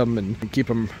deadhead them and keep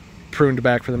them pruned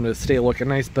back for them to stay looking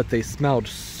nice. But they smelled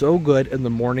so good in the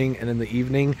morning and in the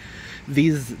evening.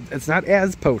 These, it's not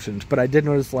as potent, but I did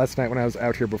notice last night when I was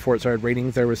out here before it started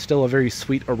raining, there was still a very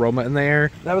sweet aroma in the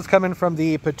air. That was coming from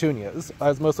the petunias. I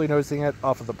was mostly noticing it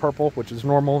off of the purple, which is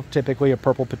normal. Typically a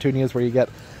purple petunia is where you get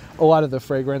a lot of the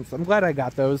fragrance. I'm glad I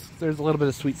got those. There's a little bit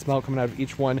of sweet smell coming out of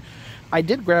each one. I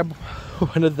did grab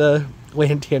one of the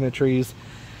lantana trees.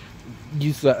 We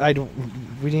need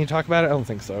to talk about it? I don't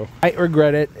think so. I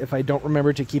regret it if I don't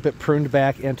remember to keep it pruned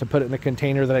back and to put it in a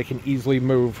container that I can easily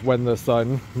move when the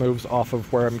sun moves off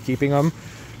of where I'm keeping them.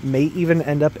 May even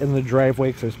end up in the driveway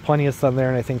because there's plenty of sun there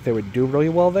and I think they would do really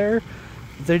well there.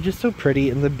 They're just so pretty,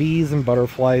 and the bees and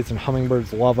butterflies and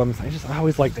hummingbirds love them. I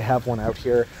always like to have one out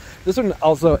here. This one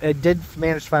also, it did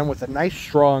manage to find with a nice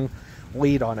strong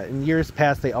lead on it. In years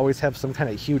past, they always have some kind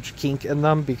of huge kink in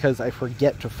them because I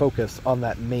forget to focus on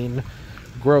that main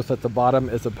growth at the bottom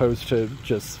as opposed to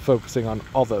just focusing on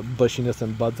all the bushiness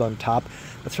and buds on top.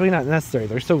 That's really not necessary.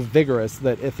 They're so vigorous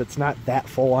that if it's not that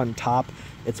full on top,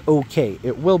 it's okay.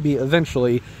 It will be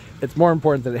eventually. It's more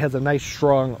important that it has a nice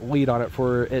strong lead on it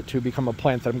for it to become a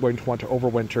plant that I'm going to want to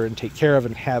overwinter and take care of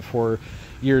and have for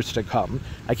years to come.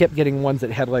 I kept getting ones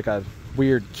that had like a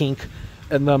weird kink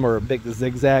in them or a big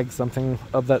zigzag, something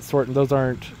of that sort, and those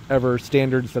aren't ever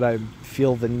standards that I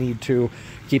feel the need to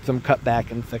keep them cut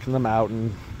back and thicken them out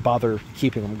and bother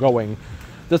keeping them going.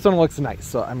 This one looks nice,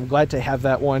 so I'm glad to have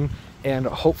that one, and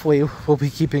hopefully we'll be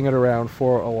keeping it around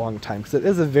for a long time because it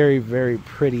is a very, very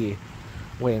pretty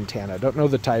lantana. I don't know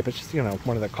the type, it's just, you know,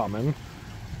 one of the common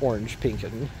orange, pink,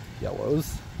 and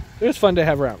yellows. It was fun to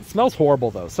have around. It smells horrible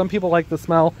though. Some people like the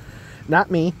smell, not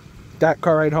me. that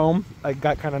car ride home, I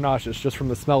got kind of nauseous just from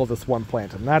the smell of this one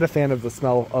plant. I'm not a fan of the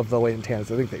smell of the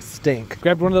lantanas. I think they stink.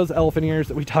 Grabbed one of those elephant ears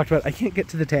that we talked about. I can't get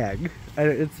to the tag.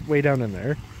 It's way down in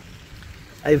there.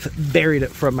 I've buried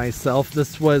it from myself.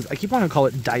 This was, I keep wanting to call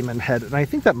it Diamond Head, and I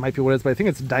think that might be what it is, but I think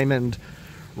it's Diamond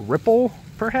Ripple,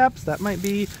 perhaps? That might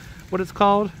be what it's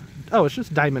called. Oh, it's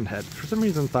just Diamond Head. For some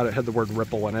reason, I thought it had the word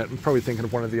Ripple in it. I'm probably thinking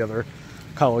of one of the other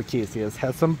Colocaceas.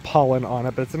 Has some pollen on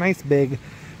it, but it's a nice big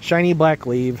shiny black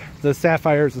leaf. The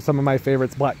sapphires are some of my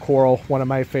favorites. Black coral, one of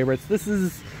my favorites. This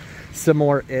is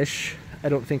similar-ish. I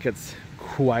don't think it's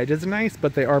quite as nice,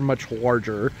 but they are much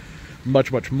larger.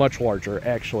 Much larger,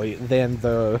 actually, than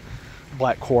the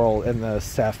black coral and the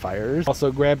sapphires.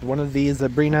 Also grabbed one of these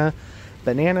Zabrina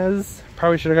bananas.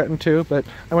 Probably should have gotten two, but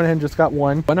I went ahead and just got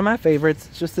one. One of my favorites.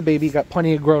 It's just a baby. Got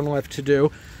plenty of growing left to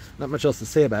do. Not much else to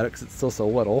say about it because it's still so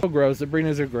little. It'll grow.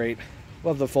 Zabrinas are great.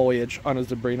 Love the foliage on a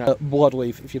Zabrina.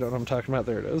 Bloodleaf, if you don't know what I'm talking about.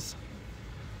 There it is.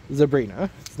 Zabrina.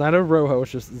 It's not a Rojo,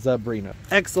 it's just Zabrina.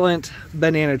 Excellent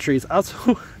banana trees.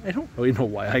 Also, I don't really know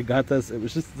why I got this. It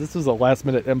was just, this was a last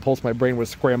minute impulse. My brain was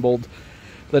scrambled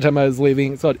by the time I was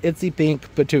leaving. It's called Itsy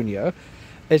Pink Petunia.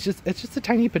 It's just a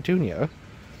tiny petunia.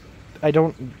 I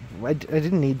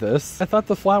didn't need this. I thought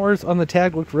the flowers on the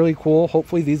tag looked really cool.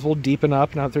 Hopefully these will deepen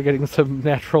up now that they're getting some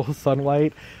natural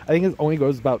sunlight. I think it only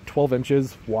goes about 12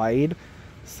 inches wide.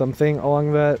 Something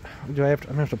along that. I'm gonna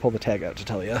have to pull the tag out to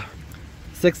tell you.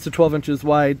 6 to 12 inches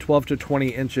wide, 12 to 20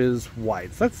 inches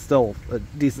wide. So that's still a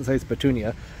decent sized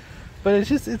petunia. But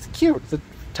it's cute. The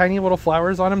tiny little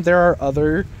flowers on them. There are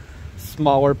other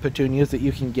smaller petunias that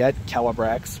you can get,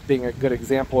 Calabrax being a good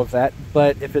example of that.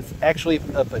 But if it's actually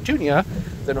a petunia,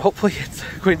 then hopefully it's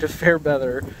going to fare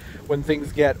better when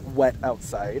things get wet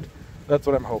outside. That's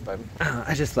what I'm hoping.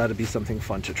 I just thought it'd be something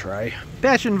fun to try.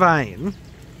 Passion vine.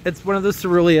 It's one of the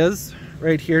ceruleas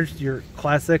right here. Your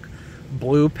classic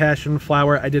blue passion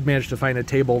flower. I did manage to find a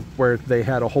table where they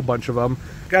had a whole bunch of them.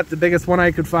 Got the biggest one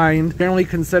I could find. Apparently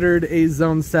considered a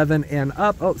zone 7 and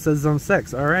up. Oh, it says zone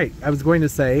 6. All right. I was going to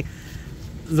say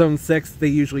zone 6, they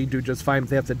usually do just fine. If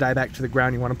they have to die back to the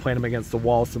ground, you want to plant them against the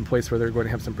wall, someplace where they're going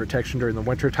to have some protection during the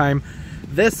winter time.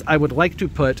 This I would like to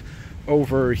put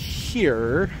over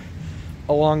here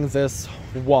along this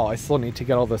wall. I still need to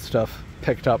get all this stuff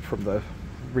picked up from the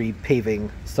repaving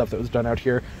stuff that was done out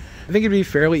here. I think it'd be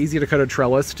fairly easy to cut a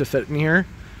trellis to fit in here,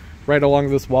 right along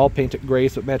this wall, paint it gray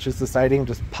so it matches the siding,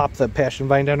 just pop the passion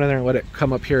vine down in there and let it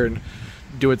come up here and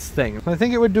do its thing. I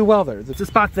think it would do well there. It's a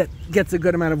spot that gets a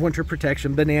good amount of winter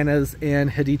protection. Bananas and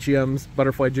hedychiums,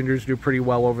 butterfly gingers do pretty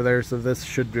well over there, so this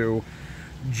should do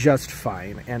just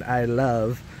fine. And I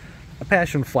love a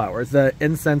passion flower. The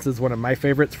incense is one of my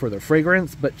favorites for the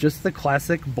fragrance, but just the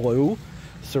classic blue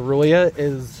Cerulean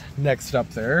is next up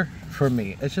there for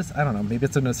me. It's just, I don't know, maybe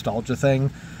it's a nostalgia thing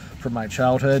from my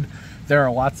childhood. There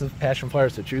are lots of passion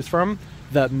flowers to choose from.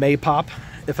 The Maypop,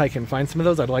 if I can find some of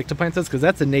those, I'd like to plant this because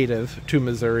that's a native to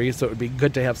Missouri, so it would be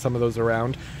good to have some of those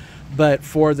around. But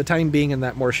for the time being in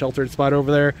that more sheltered spot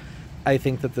over there, I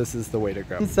think that this is the way to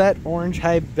go. Sunset orange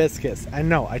hibiscus. I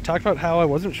know, I talked about how I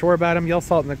wasn't sure about them. Y'all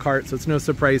saw it in the cart, so it's no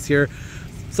surprise here.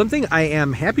 Something I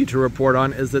am happy to report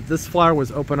on is that this flower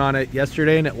was open on it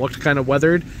yesterday and it looked kind of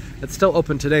weathered. It's still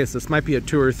open today, so this might be a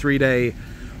 2 or 3 day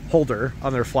holder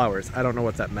on their flowers. I don't know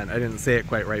what that meant. I didn't say it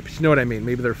quite right, but you know what I mean.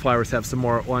 Maybe their flowers have some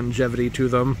more longevity to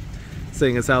them.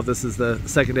 Seeing as how this is the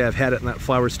second day I've had it and that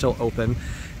flower's still open.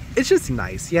 It's just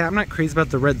nice. Yeah, I'm not crazy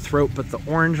about the red throat, but the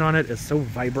orange on it is so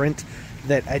vibrant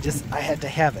that I had to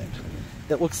have it.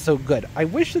 It looks so good. I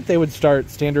wish that they would start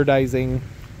standardizing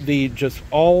the just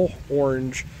all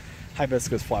orange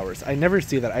hibiscus flowers. I never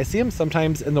see that. I see them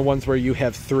sometimes in the ones where you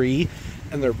have 3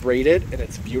 and they're braided and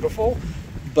it's beautiful,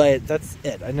 but that's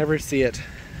it. I never see it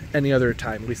any other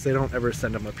time. At least they don't ever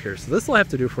send them up here. So this will have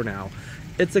to do for now.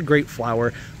 It's a great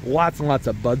flower. Lots and lots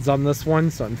of buds on this one,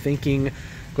 so I'm thinking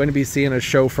going to be seeing a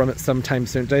show from it sometime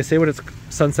soon. Did I say what it's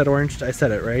sunset orange? I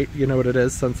said it right. You know what it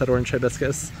is, sunset orange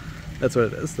hibiscus. That's what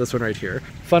it is. This one right here.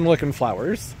 Fun looking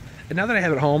flowers. And now that I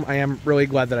have it home, I am really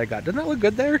glad that I got it. Doesn't that look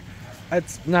good there?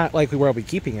 It's not likely where I'll be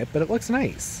keeping it, but it looks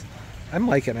nice. I'm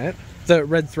liking it. The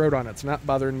red throat on it's not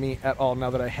bothering me at all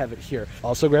now that I have it here.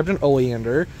 Also grabbed an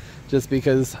oleander just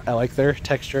because I like their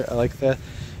texture. I like the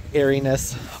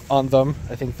airiness on them.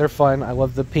 I think they're fun. I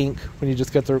love the pink when you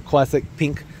just get the classic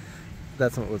pink.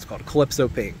 That's what it's called, Calypso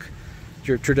pink.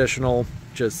 Your traditional,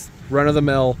 just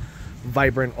run-of-the-mill,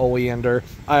 vibrant oleander.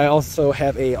 I also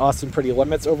have a Awesome Pretty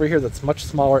Limits over here that's much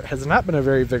smaller. It has not been a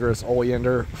very vigorous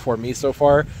oleander for me so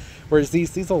far, whereas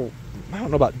these will, I don't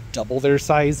know about double their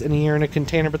size in a year in a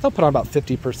container, but they'll put on about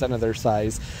 50% of their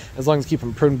size as long as you keep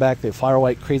them pruned back. They flower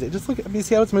like crazy. Just look at me,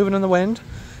 see how it's moving in the wind?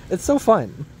 It's so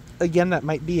fun. again, that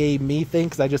might be a me thing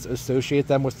because I just associate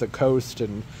them with the coast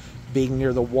and being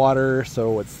near the water,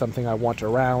 so it's something I want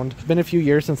around. It's been a few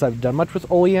years since I've done much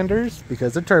with oleanders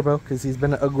because of Turbo, because he's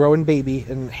been a growing baby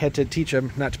and had to teach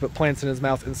him not to put plants in his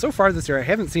mouth, and so far this year I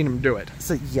haven't seen him do it.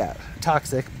 So yeah,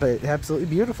 toxic, but absolutely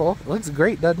beautiful. It looks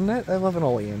great, doesn't it? I love an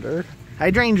oleander.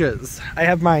 Hydrangeas. I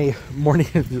have my morning,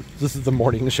 this is the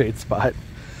morning shade spot.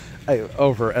 I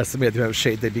overestimate the amount of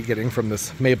shade they'd be getting from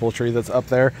this maple tree that's up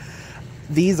there.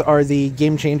 These are the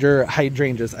Game Changer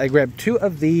hydrangeas. I grabbed 2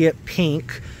 of the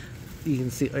pink, you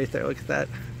can see right there, look at that,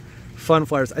 fun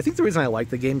flowers. I think the reason I like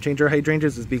the Game Changer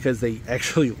hydrangeas is because they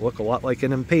actually look a lot like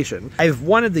an impatient. I've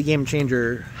wanted the Game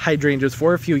Changer hydrangeas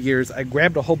for a few years. I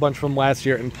grabbed a whole bunch from last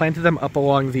year and planted them up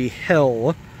along the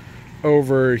hill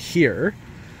over here.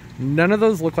 None of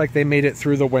those look like they made it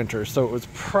through the winter, so it was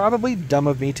probably dumb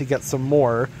of me to get some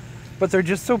more, but they're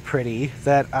just so pretty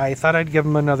that I thought I'd give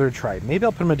them another try. Maybe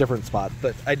I'll put them in a different spot,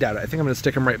 but I doubt it. I think I'm going to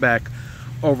stick them right back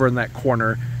over in that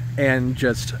corner and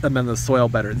just amend the soil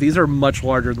better. These are much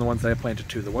larger than the ones that I planted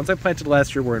too. The ones I planted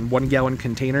last year were in 1-gallon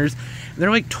containers, and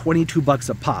they're like 22 bucks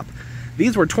a pop.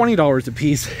 These were $20 a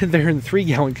piece, and they're in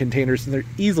 3-gallon containers, and they're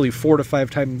easily 4 to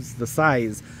 5 times the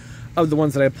size of the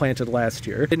ones that I planted last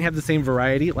year. Didn't have the same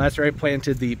variety. Last year I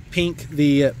planted the pink,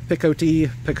 the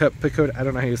picote, I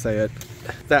don't know how you say it.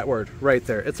 That word right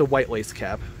there. It's a white lace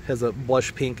cap. Has a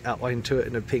blush pink outline to it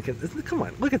and a pink. Come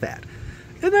on, look at that.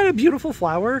 Isn't that a beautiful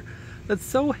flower? That's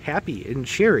so happy and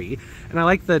cheery, and I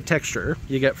like the texture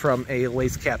you get from a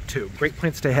lace cap too. Great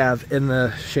plants to have in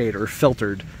the shade or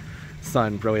filtered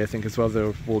sun, really, I think as well,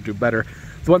 though will do better.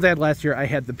 The ones I had last year, I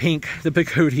had the pink, the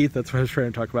picote, that's what I was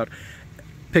trying to talk about.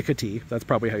 Picote, that's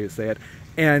probably how you say it,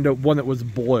 and one that was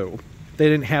blue. They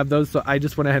didn't have those, so I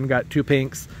just went ahead and got 2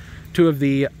 pinks, 2 of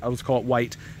the, I'll just call it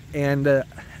white, and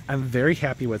I'm very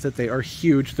happy with it. They are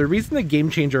huge. The reason the Game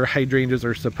Changer hydrangeas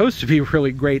are supposed to be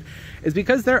really great is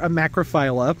because they're a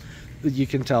macrophylla, you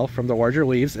can tell from the larger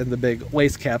leaves and the big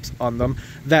lace caps on them,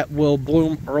 that will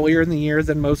bloom earlier in the year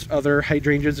than most other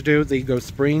hydrangeas do. They go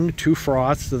spring to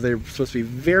frost, so they're supposed to be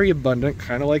very abundant,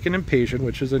 kind of like an impatient,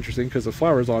 which is interesting because the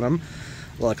flowers on them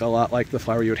look a lot like the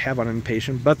flower you would have on an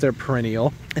impatient, but they're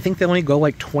perennial. I think they only go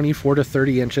like 24 to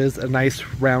 30 inches, a nice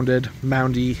rounded,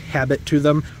 moundy habit to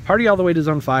them. Hardy all the way to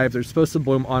zone 5. They're supposed to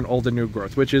bloom on old and new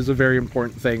growth, which is a very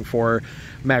important thing for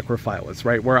macrophyllas,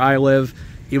 right? Where I live,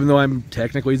 even though I'm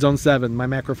technically zone 7, my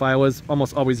macrophyllas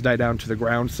almost always die down to the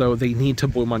ground, so they need to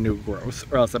bloom on new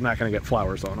growth, or else I'm not going to get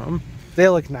flowers on them. They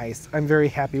look nice. I'm very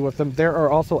happy with them. There are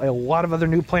also a lot of other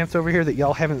new plants over here that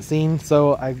y'all haven't seen,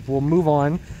 so I will move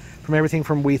on from everything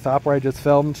from Weethop, where I just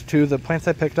filmed, to the plants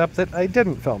I picked up that I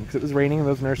didn't film because it was raining and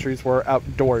those nurseries were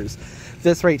outdoors.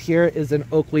 This right here is an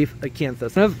oak leaf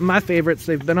acanthus. One of my favorites.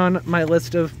 They've been on my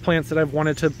list of plants that I've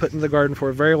wanted to put in the garden for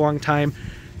a very long time.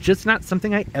 Just not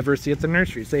something I ever see at the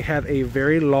nurseries. They have a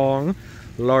very long,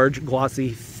 large,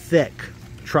 glossy, thick,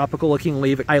 tropical looking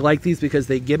leaf. I like these because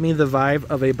they give me the vibe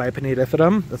of a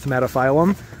Bipinnatifidum, a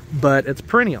Thaumatophyllum, but it's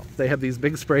perennial. They have these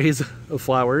big sprays of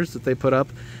flowers that they put up,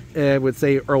 I would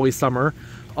say early summer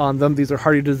on them. These are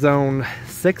hardy to zone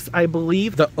 6, I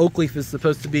believe. The oak leaf is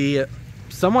supposed to be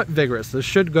somewhat vigorous. This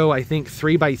should go, I think,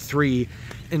 3 by 3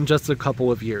 in just a couple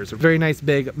of years. A very nice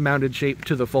big mounded shape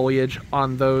to the foliage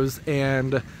on those,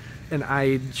 and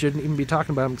I shouldn't even be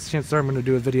talking about them because chances are I'm going to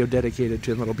do a video dedicated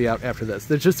to them that'll be out after this.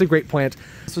 They're just a great plant.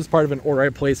 This was part of an order I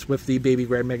placed with the baby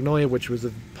grand magnolia, which was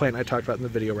a plant I talked about in the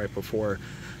video right before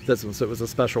this one, so it was a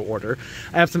special order.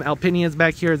 I have some alpinias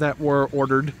back here that were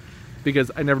ordered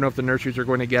because I never know if the nurseries are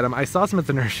going to get them. I saw some at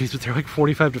the nurseries, but they're like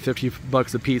 45 to 50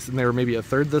 bucks a piece, and they were maybe a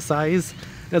third the size.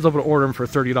 I was able to order them for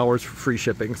 $30 for free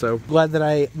shipping, so glad that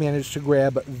I managed to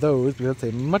grab those because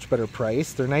that's a much better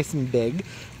price. They're nice and big.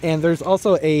 And there's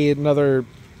also another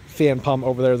fan palm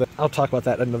over there that I'll talk about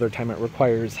that another time. It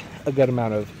requires a good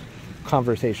amount of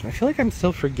conversation. I feel like I'm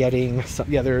still forgetting some.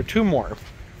 Yeah, there are 2 more.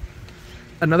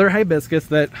 Another hibiscus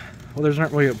that, well, there's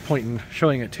not really a point in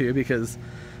showing it to you because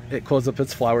it closes up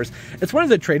its flowers. It's one of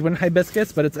the trade wind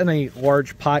hibiscus, but it's in a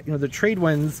large pot. You know, the trade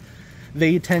winds,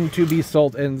 they tend to be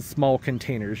sold in small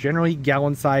containers, generally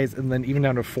gallon size, and then even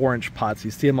down to 4-inch pots. You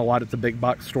see them a lot at the big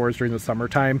box stores during the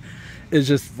summertime. It's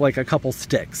just like a couple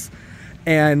sticks.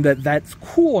 And that's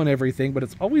cool and everything, but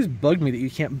it's always bugged me that you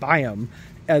can't buy them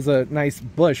as a nice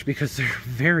bush because they're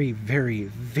very, very,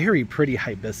 very pretty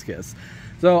hibiscus.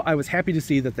 So I was happy to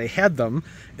see that they had them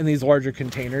in these larger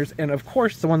containers. And of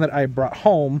course, the one that I brought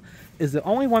home is the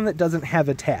only one that doesn't have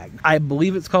a tag. I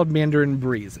believe it's called Mandarin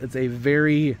Breeze. It's a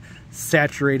very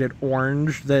saturated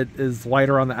orange that is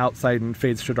lighter on the outside and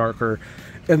fades to darker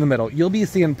in the middle. You'll be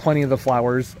seeing plenty of the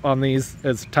flowers on these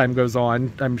as time goes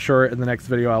on. I'm sure in the next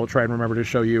video I'll try and remember to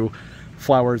show you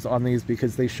flowers on these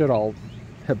because they should all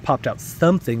have popped out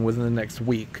something within the next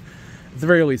week. At the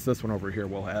very least, this one over here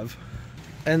will have.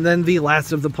 And then the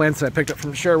last of the plants that I picked up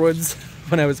from Sherwood's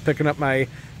when I was picking up my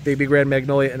baby grand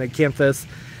magnolia and acanthus,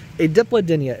 a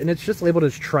diplodenia, and it's just labeled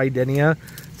as tridenia.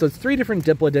 So it's 3 different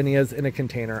diplodenias in a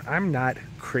container. I'm not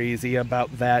crazy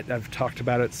about that. I've talked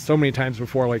about it so many times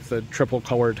before, like the triple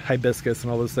colored hibiscus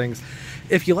and all those things.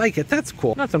 If you like it, that's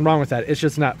cool. Nothing wrong with that. It's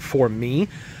just not for me.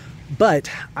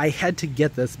 But I had to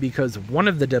get this because one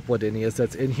of the diplodenias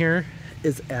that's in here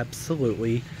is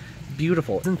absolutely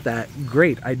beautiful. Isn't that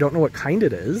great? I don't know what kind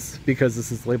it is because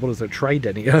this is labeled as a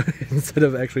tridenia instead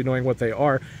of actually knowing what they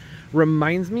are.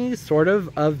 Reminds me sort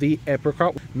of the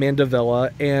apricot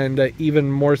mandevilla, and even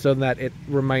more so than that, it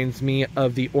reminds me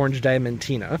of the orange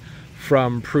diamantina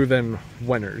from Proven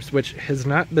Winners, which has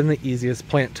not been the easiest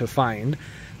plant to find.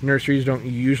 Nurseries don't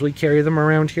usually carry them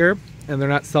around here, and they're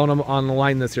not selling them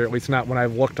online this year, at least not when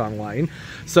I've looked online.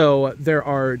 So there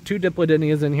are 2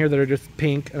 diplodenias in here that are just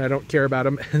pink, and I don't care about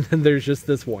them. And then there's just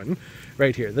this one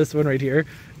right here. This one right here.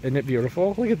 Isn't it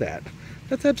beautiful? Look at that.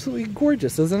 That's absolutely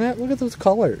gorgeous, isn't it? Look at those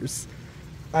colors.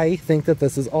 I think that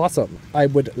this is awesome. I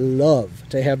would love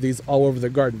to have these all over the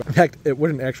garden. In fact, it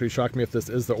wouldn't actually shock me if this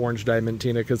is the orange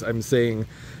diamantina because I'm saying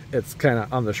it's kind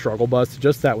of on the struggle bus.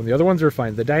 Just that one. The other ones are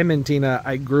fine. The diamantina,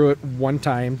 I grew it one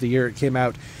time the year it came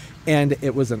out, and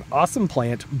it was an awesome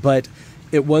plant, but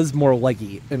it was more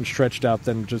leggy and stretched out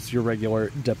than just your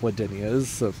regular diplodenias.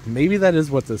 So maybe that is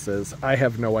what this is. I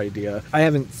have no idea. I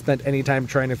haven't spent any time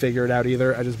trying to figure it out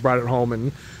either. I just brought it home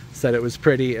and said it was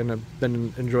pretty, and I've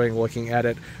been enjoying looking at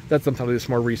it. That's something I'll do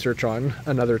some more research on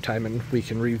another time, and we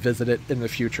can revisit it in the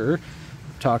future.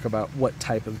 Talk about what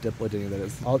type of diplodenia that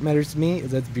is. All that matters to me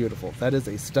is it's beautiful. That is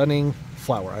a stunning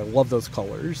flower. I love those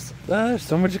colors. There's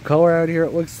so much color out here.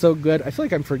 It looks so good. I feel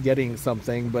like I'm forgetting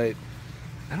something, but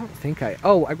I don't think I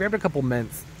grabbed a couple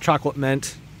mints. Chocolate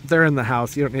mint. They're in the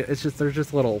house. You don't need, it's just, they're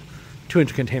just little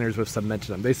 2-inch containers with some mint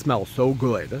in them. They smell so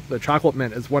good. The chocolate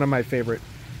mint is one of my favorite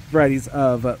varieties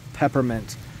of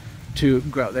peppermint to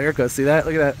grow. There it goes. See that?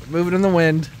 Look at that. Moving in the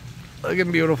wind.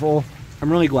 Looking beautiful.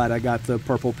 I'm really glad I got the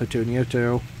purple petunia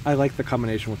too. I like the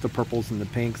combination with the purples and the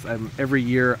pinks. Every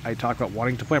year I talk about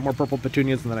wanting to plant more purple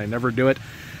petunias and then I never do it.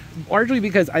 Largely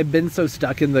because I've been so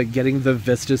stuck in getting the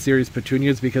Vista series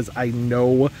petunias because I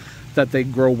know that they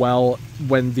grow well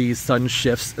when the sun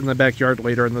shifts in the backyard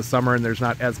later in the summer and there's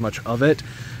not as much of it.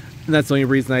 And that's the only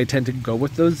reason I tend to go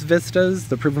with those Vistas,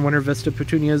 the Proven Winner Vista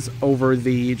petunias, over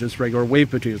the just regular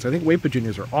wave petunias. I think wave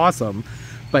petunias are awesome,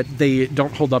 but they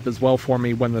don't hold up as well for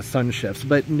me when the sun shifts.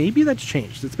 But maybe that's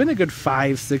changed. It's been a good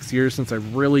 5-6 years since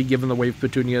I've really given the wave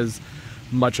petunias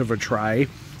much of a try.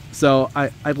 So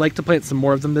I'd like to plant some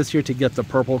more of them this year to get the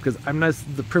purple, because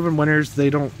the Proven Winners,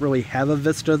 they don't really have a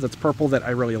Vista that's purple that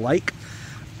I really like.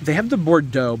 They have the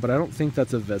Bordeaux, but I don't think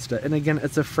that's a Vista. And again,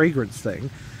 it's a fragrance thing.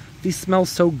 These smell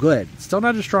so good. Still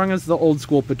not as strong as the old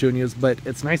school petunias, but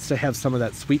it's nice to have some of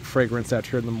that sweet fragrance out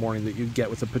here in the morning that you get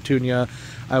with a petunia.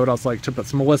 I would also like to put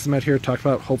some alyssum out here, talk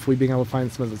about hopefully being able to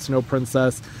find some of the Snow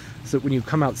Princess, so that when you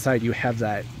come outside you have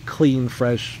that clean,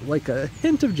 fresh, like a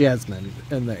hint of jasmine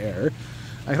in the air.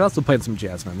 I could also plant some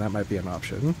jasmine. That might be an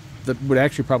option. That would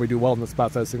actually probably do well in the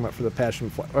spots I was thinking about for the passion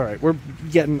flower. All right, we're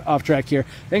getting off track here.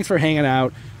 Thanks for hanging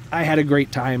out. I had a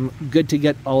great time. Good to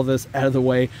get all of this out of the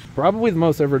way. Probably the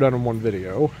most ever done in one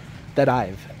video that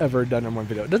I've ever done in one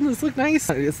video. Doesn't this look nice?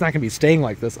 It's not going to be staying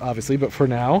like this, obviously, but for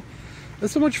now,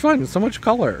 it's so much fun, so much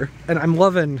color. And I'm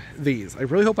loving these. I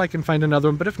really hope I can find another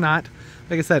one, but if not,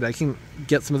 like I said, I can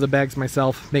get some of the bags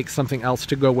myself, make something else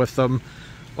to go with them.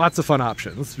 Lots of fun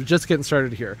options. We're just getting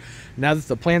started here. Now that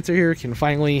the plants are here, can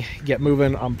finally get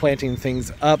moving on planting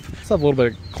things up. Still have a little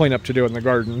bit of cleanup to do in the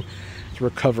garden.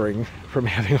 Recovering from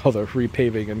having all the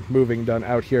repaving and moving done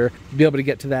out here. Be able to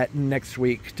get to that next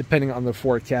week, depending on the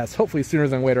forecast. Hopefully sooner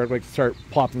than later. I'd like to start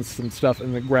plopping some stuff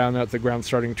in the ground now that the ground's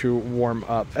starting to warm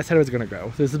up. I said I was going to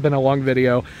go. This has been a long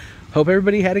video. Hope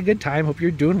everybody had a good time. Hope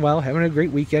you're doing well, having a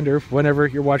great weekend, or whenever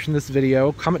you're watching this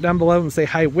video. Comment down below and say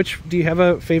hi. Do you have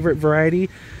a favorite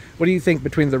variety? What do you think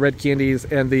between the red candies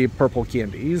and the purple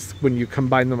candies when you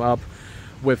combine them up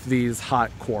with these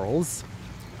hot corals?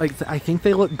 Like, I think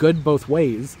they look good both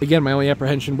ways. Again, my only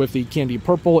apprehension with the candy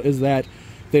purple is that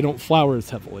they don't flower as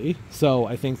heavily. So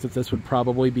I think that this would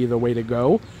probably be the way to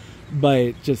go.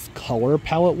 But just color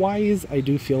palette wise, I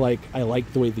do feel like I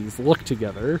like the way these look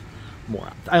together more.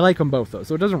 I like them both though,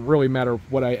 so it doesn't really matter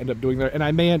what I end up doing there. And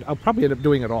I'll probably end up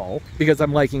doing it all because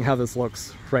I'm liking how this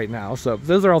looks right now. So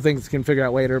those are all things you can figure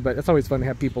out later, but it's always fun to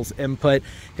have people's input.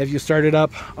 Have you started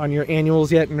up on your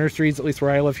annuals yet? Nurseries, at least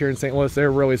where I live here in St. Louis,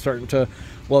 they're really starting to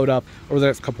load up. Over the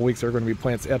next couple weeks, there are going to be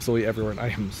plants absolutely everywhere, and I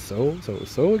am so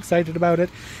excited about it.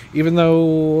 Even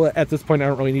though at this point I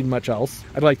don't really need much else.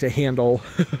 I'd like to handle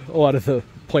a lot of the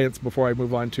plants before I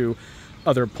move on to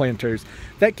other planters.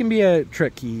 That can be a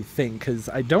tricky thing because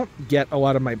I don't get a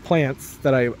lot of my plants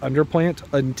that I underplant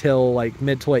until like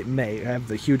mid to late May. I have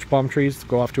the huge palm trees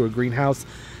go off to a greenhouse.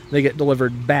 They get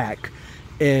delivered back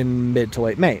in mid to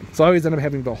late May. So I always end up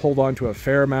having to hold on to a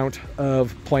fair amount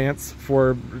of plants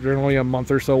for generally a month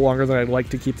or so longer than I'd like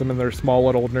to keep them in their small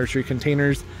little nursery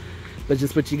containers. That's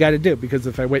just what you got to do, because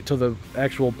if I wait till the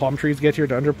actual palm trees get here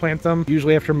to underplant them,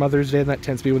 usually after Mother's Day, and that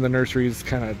tends to be when the nurseries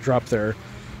kind of drop their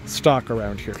stock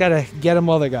around here. Gotta get them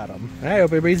while they got them. I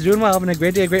hope everybody's doing well, having a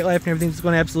great day, a great life, and everything's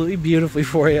going absolutely beautifully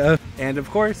for you. And of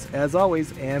course, as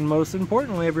always, and most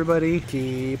importantly, everybody,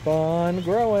 keep on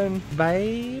growing.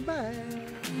 Bye bye.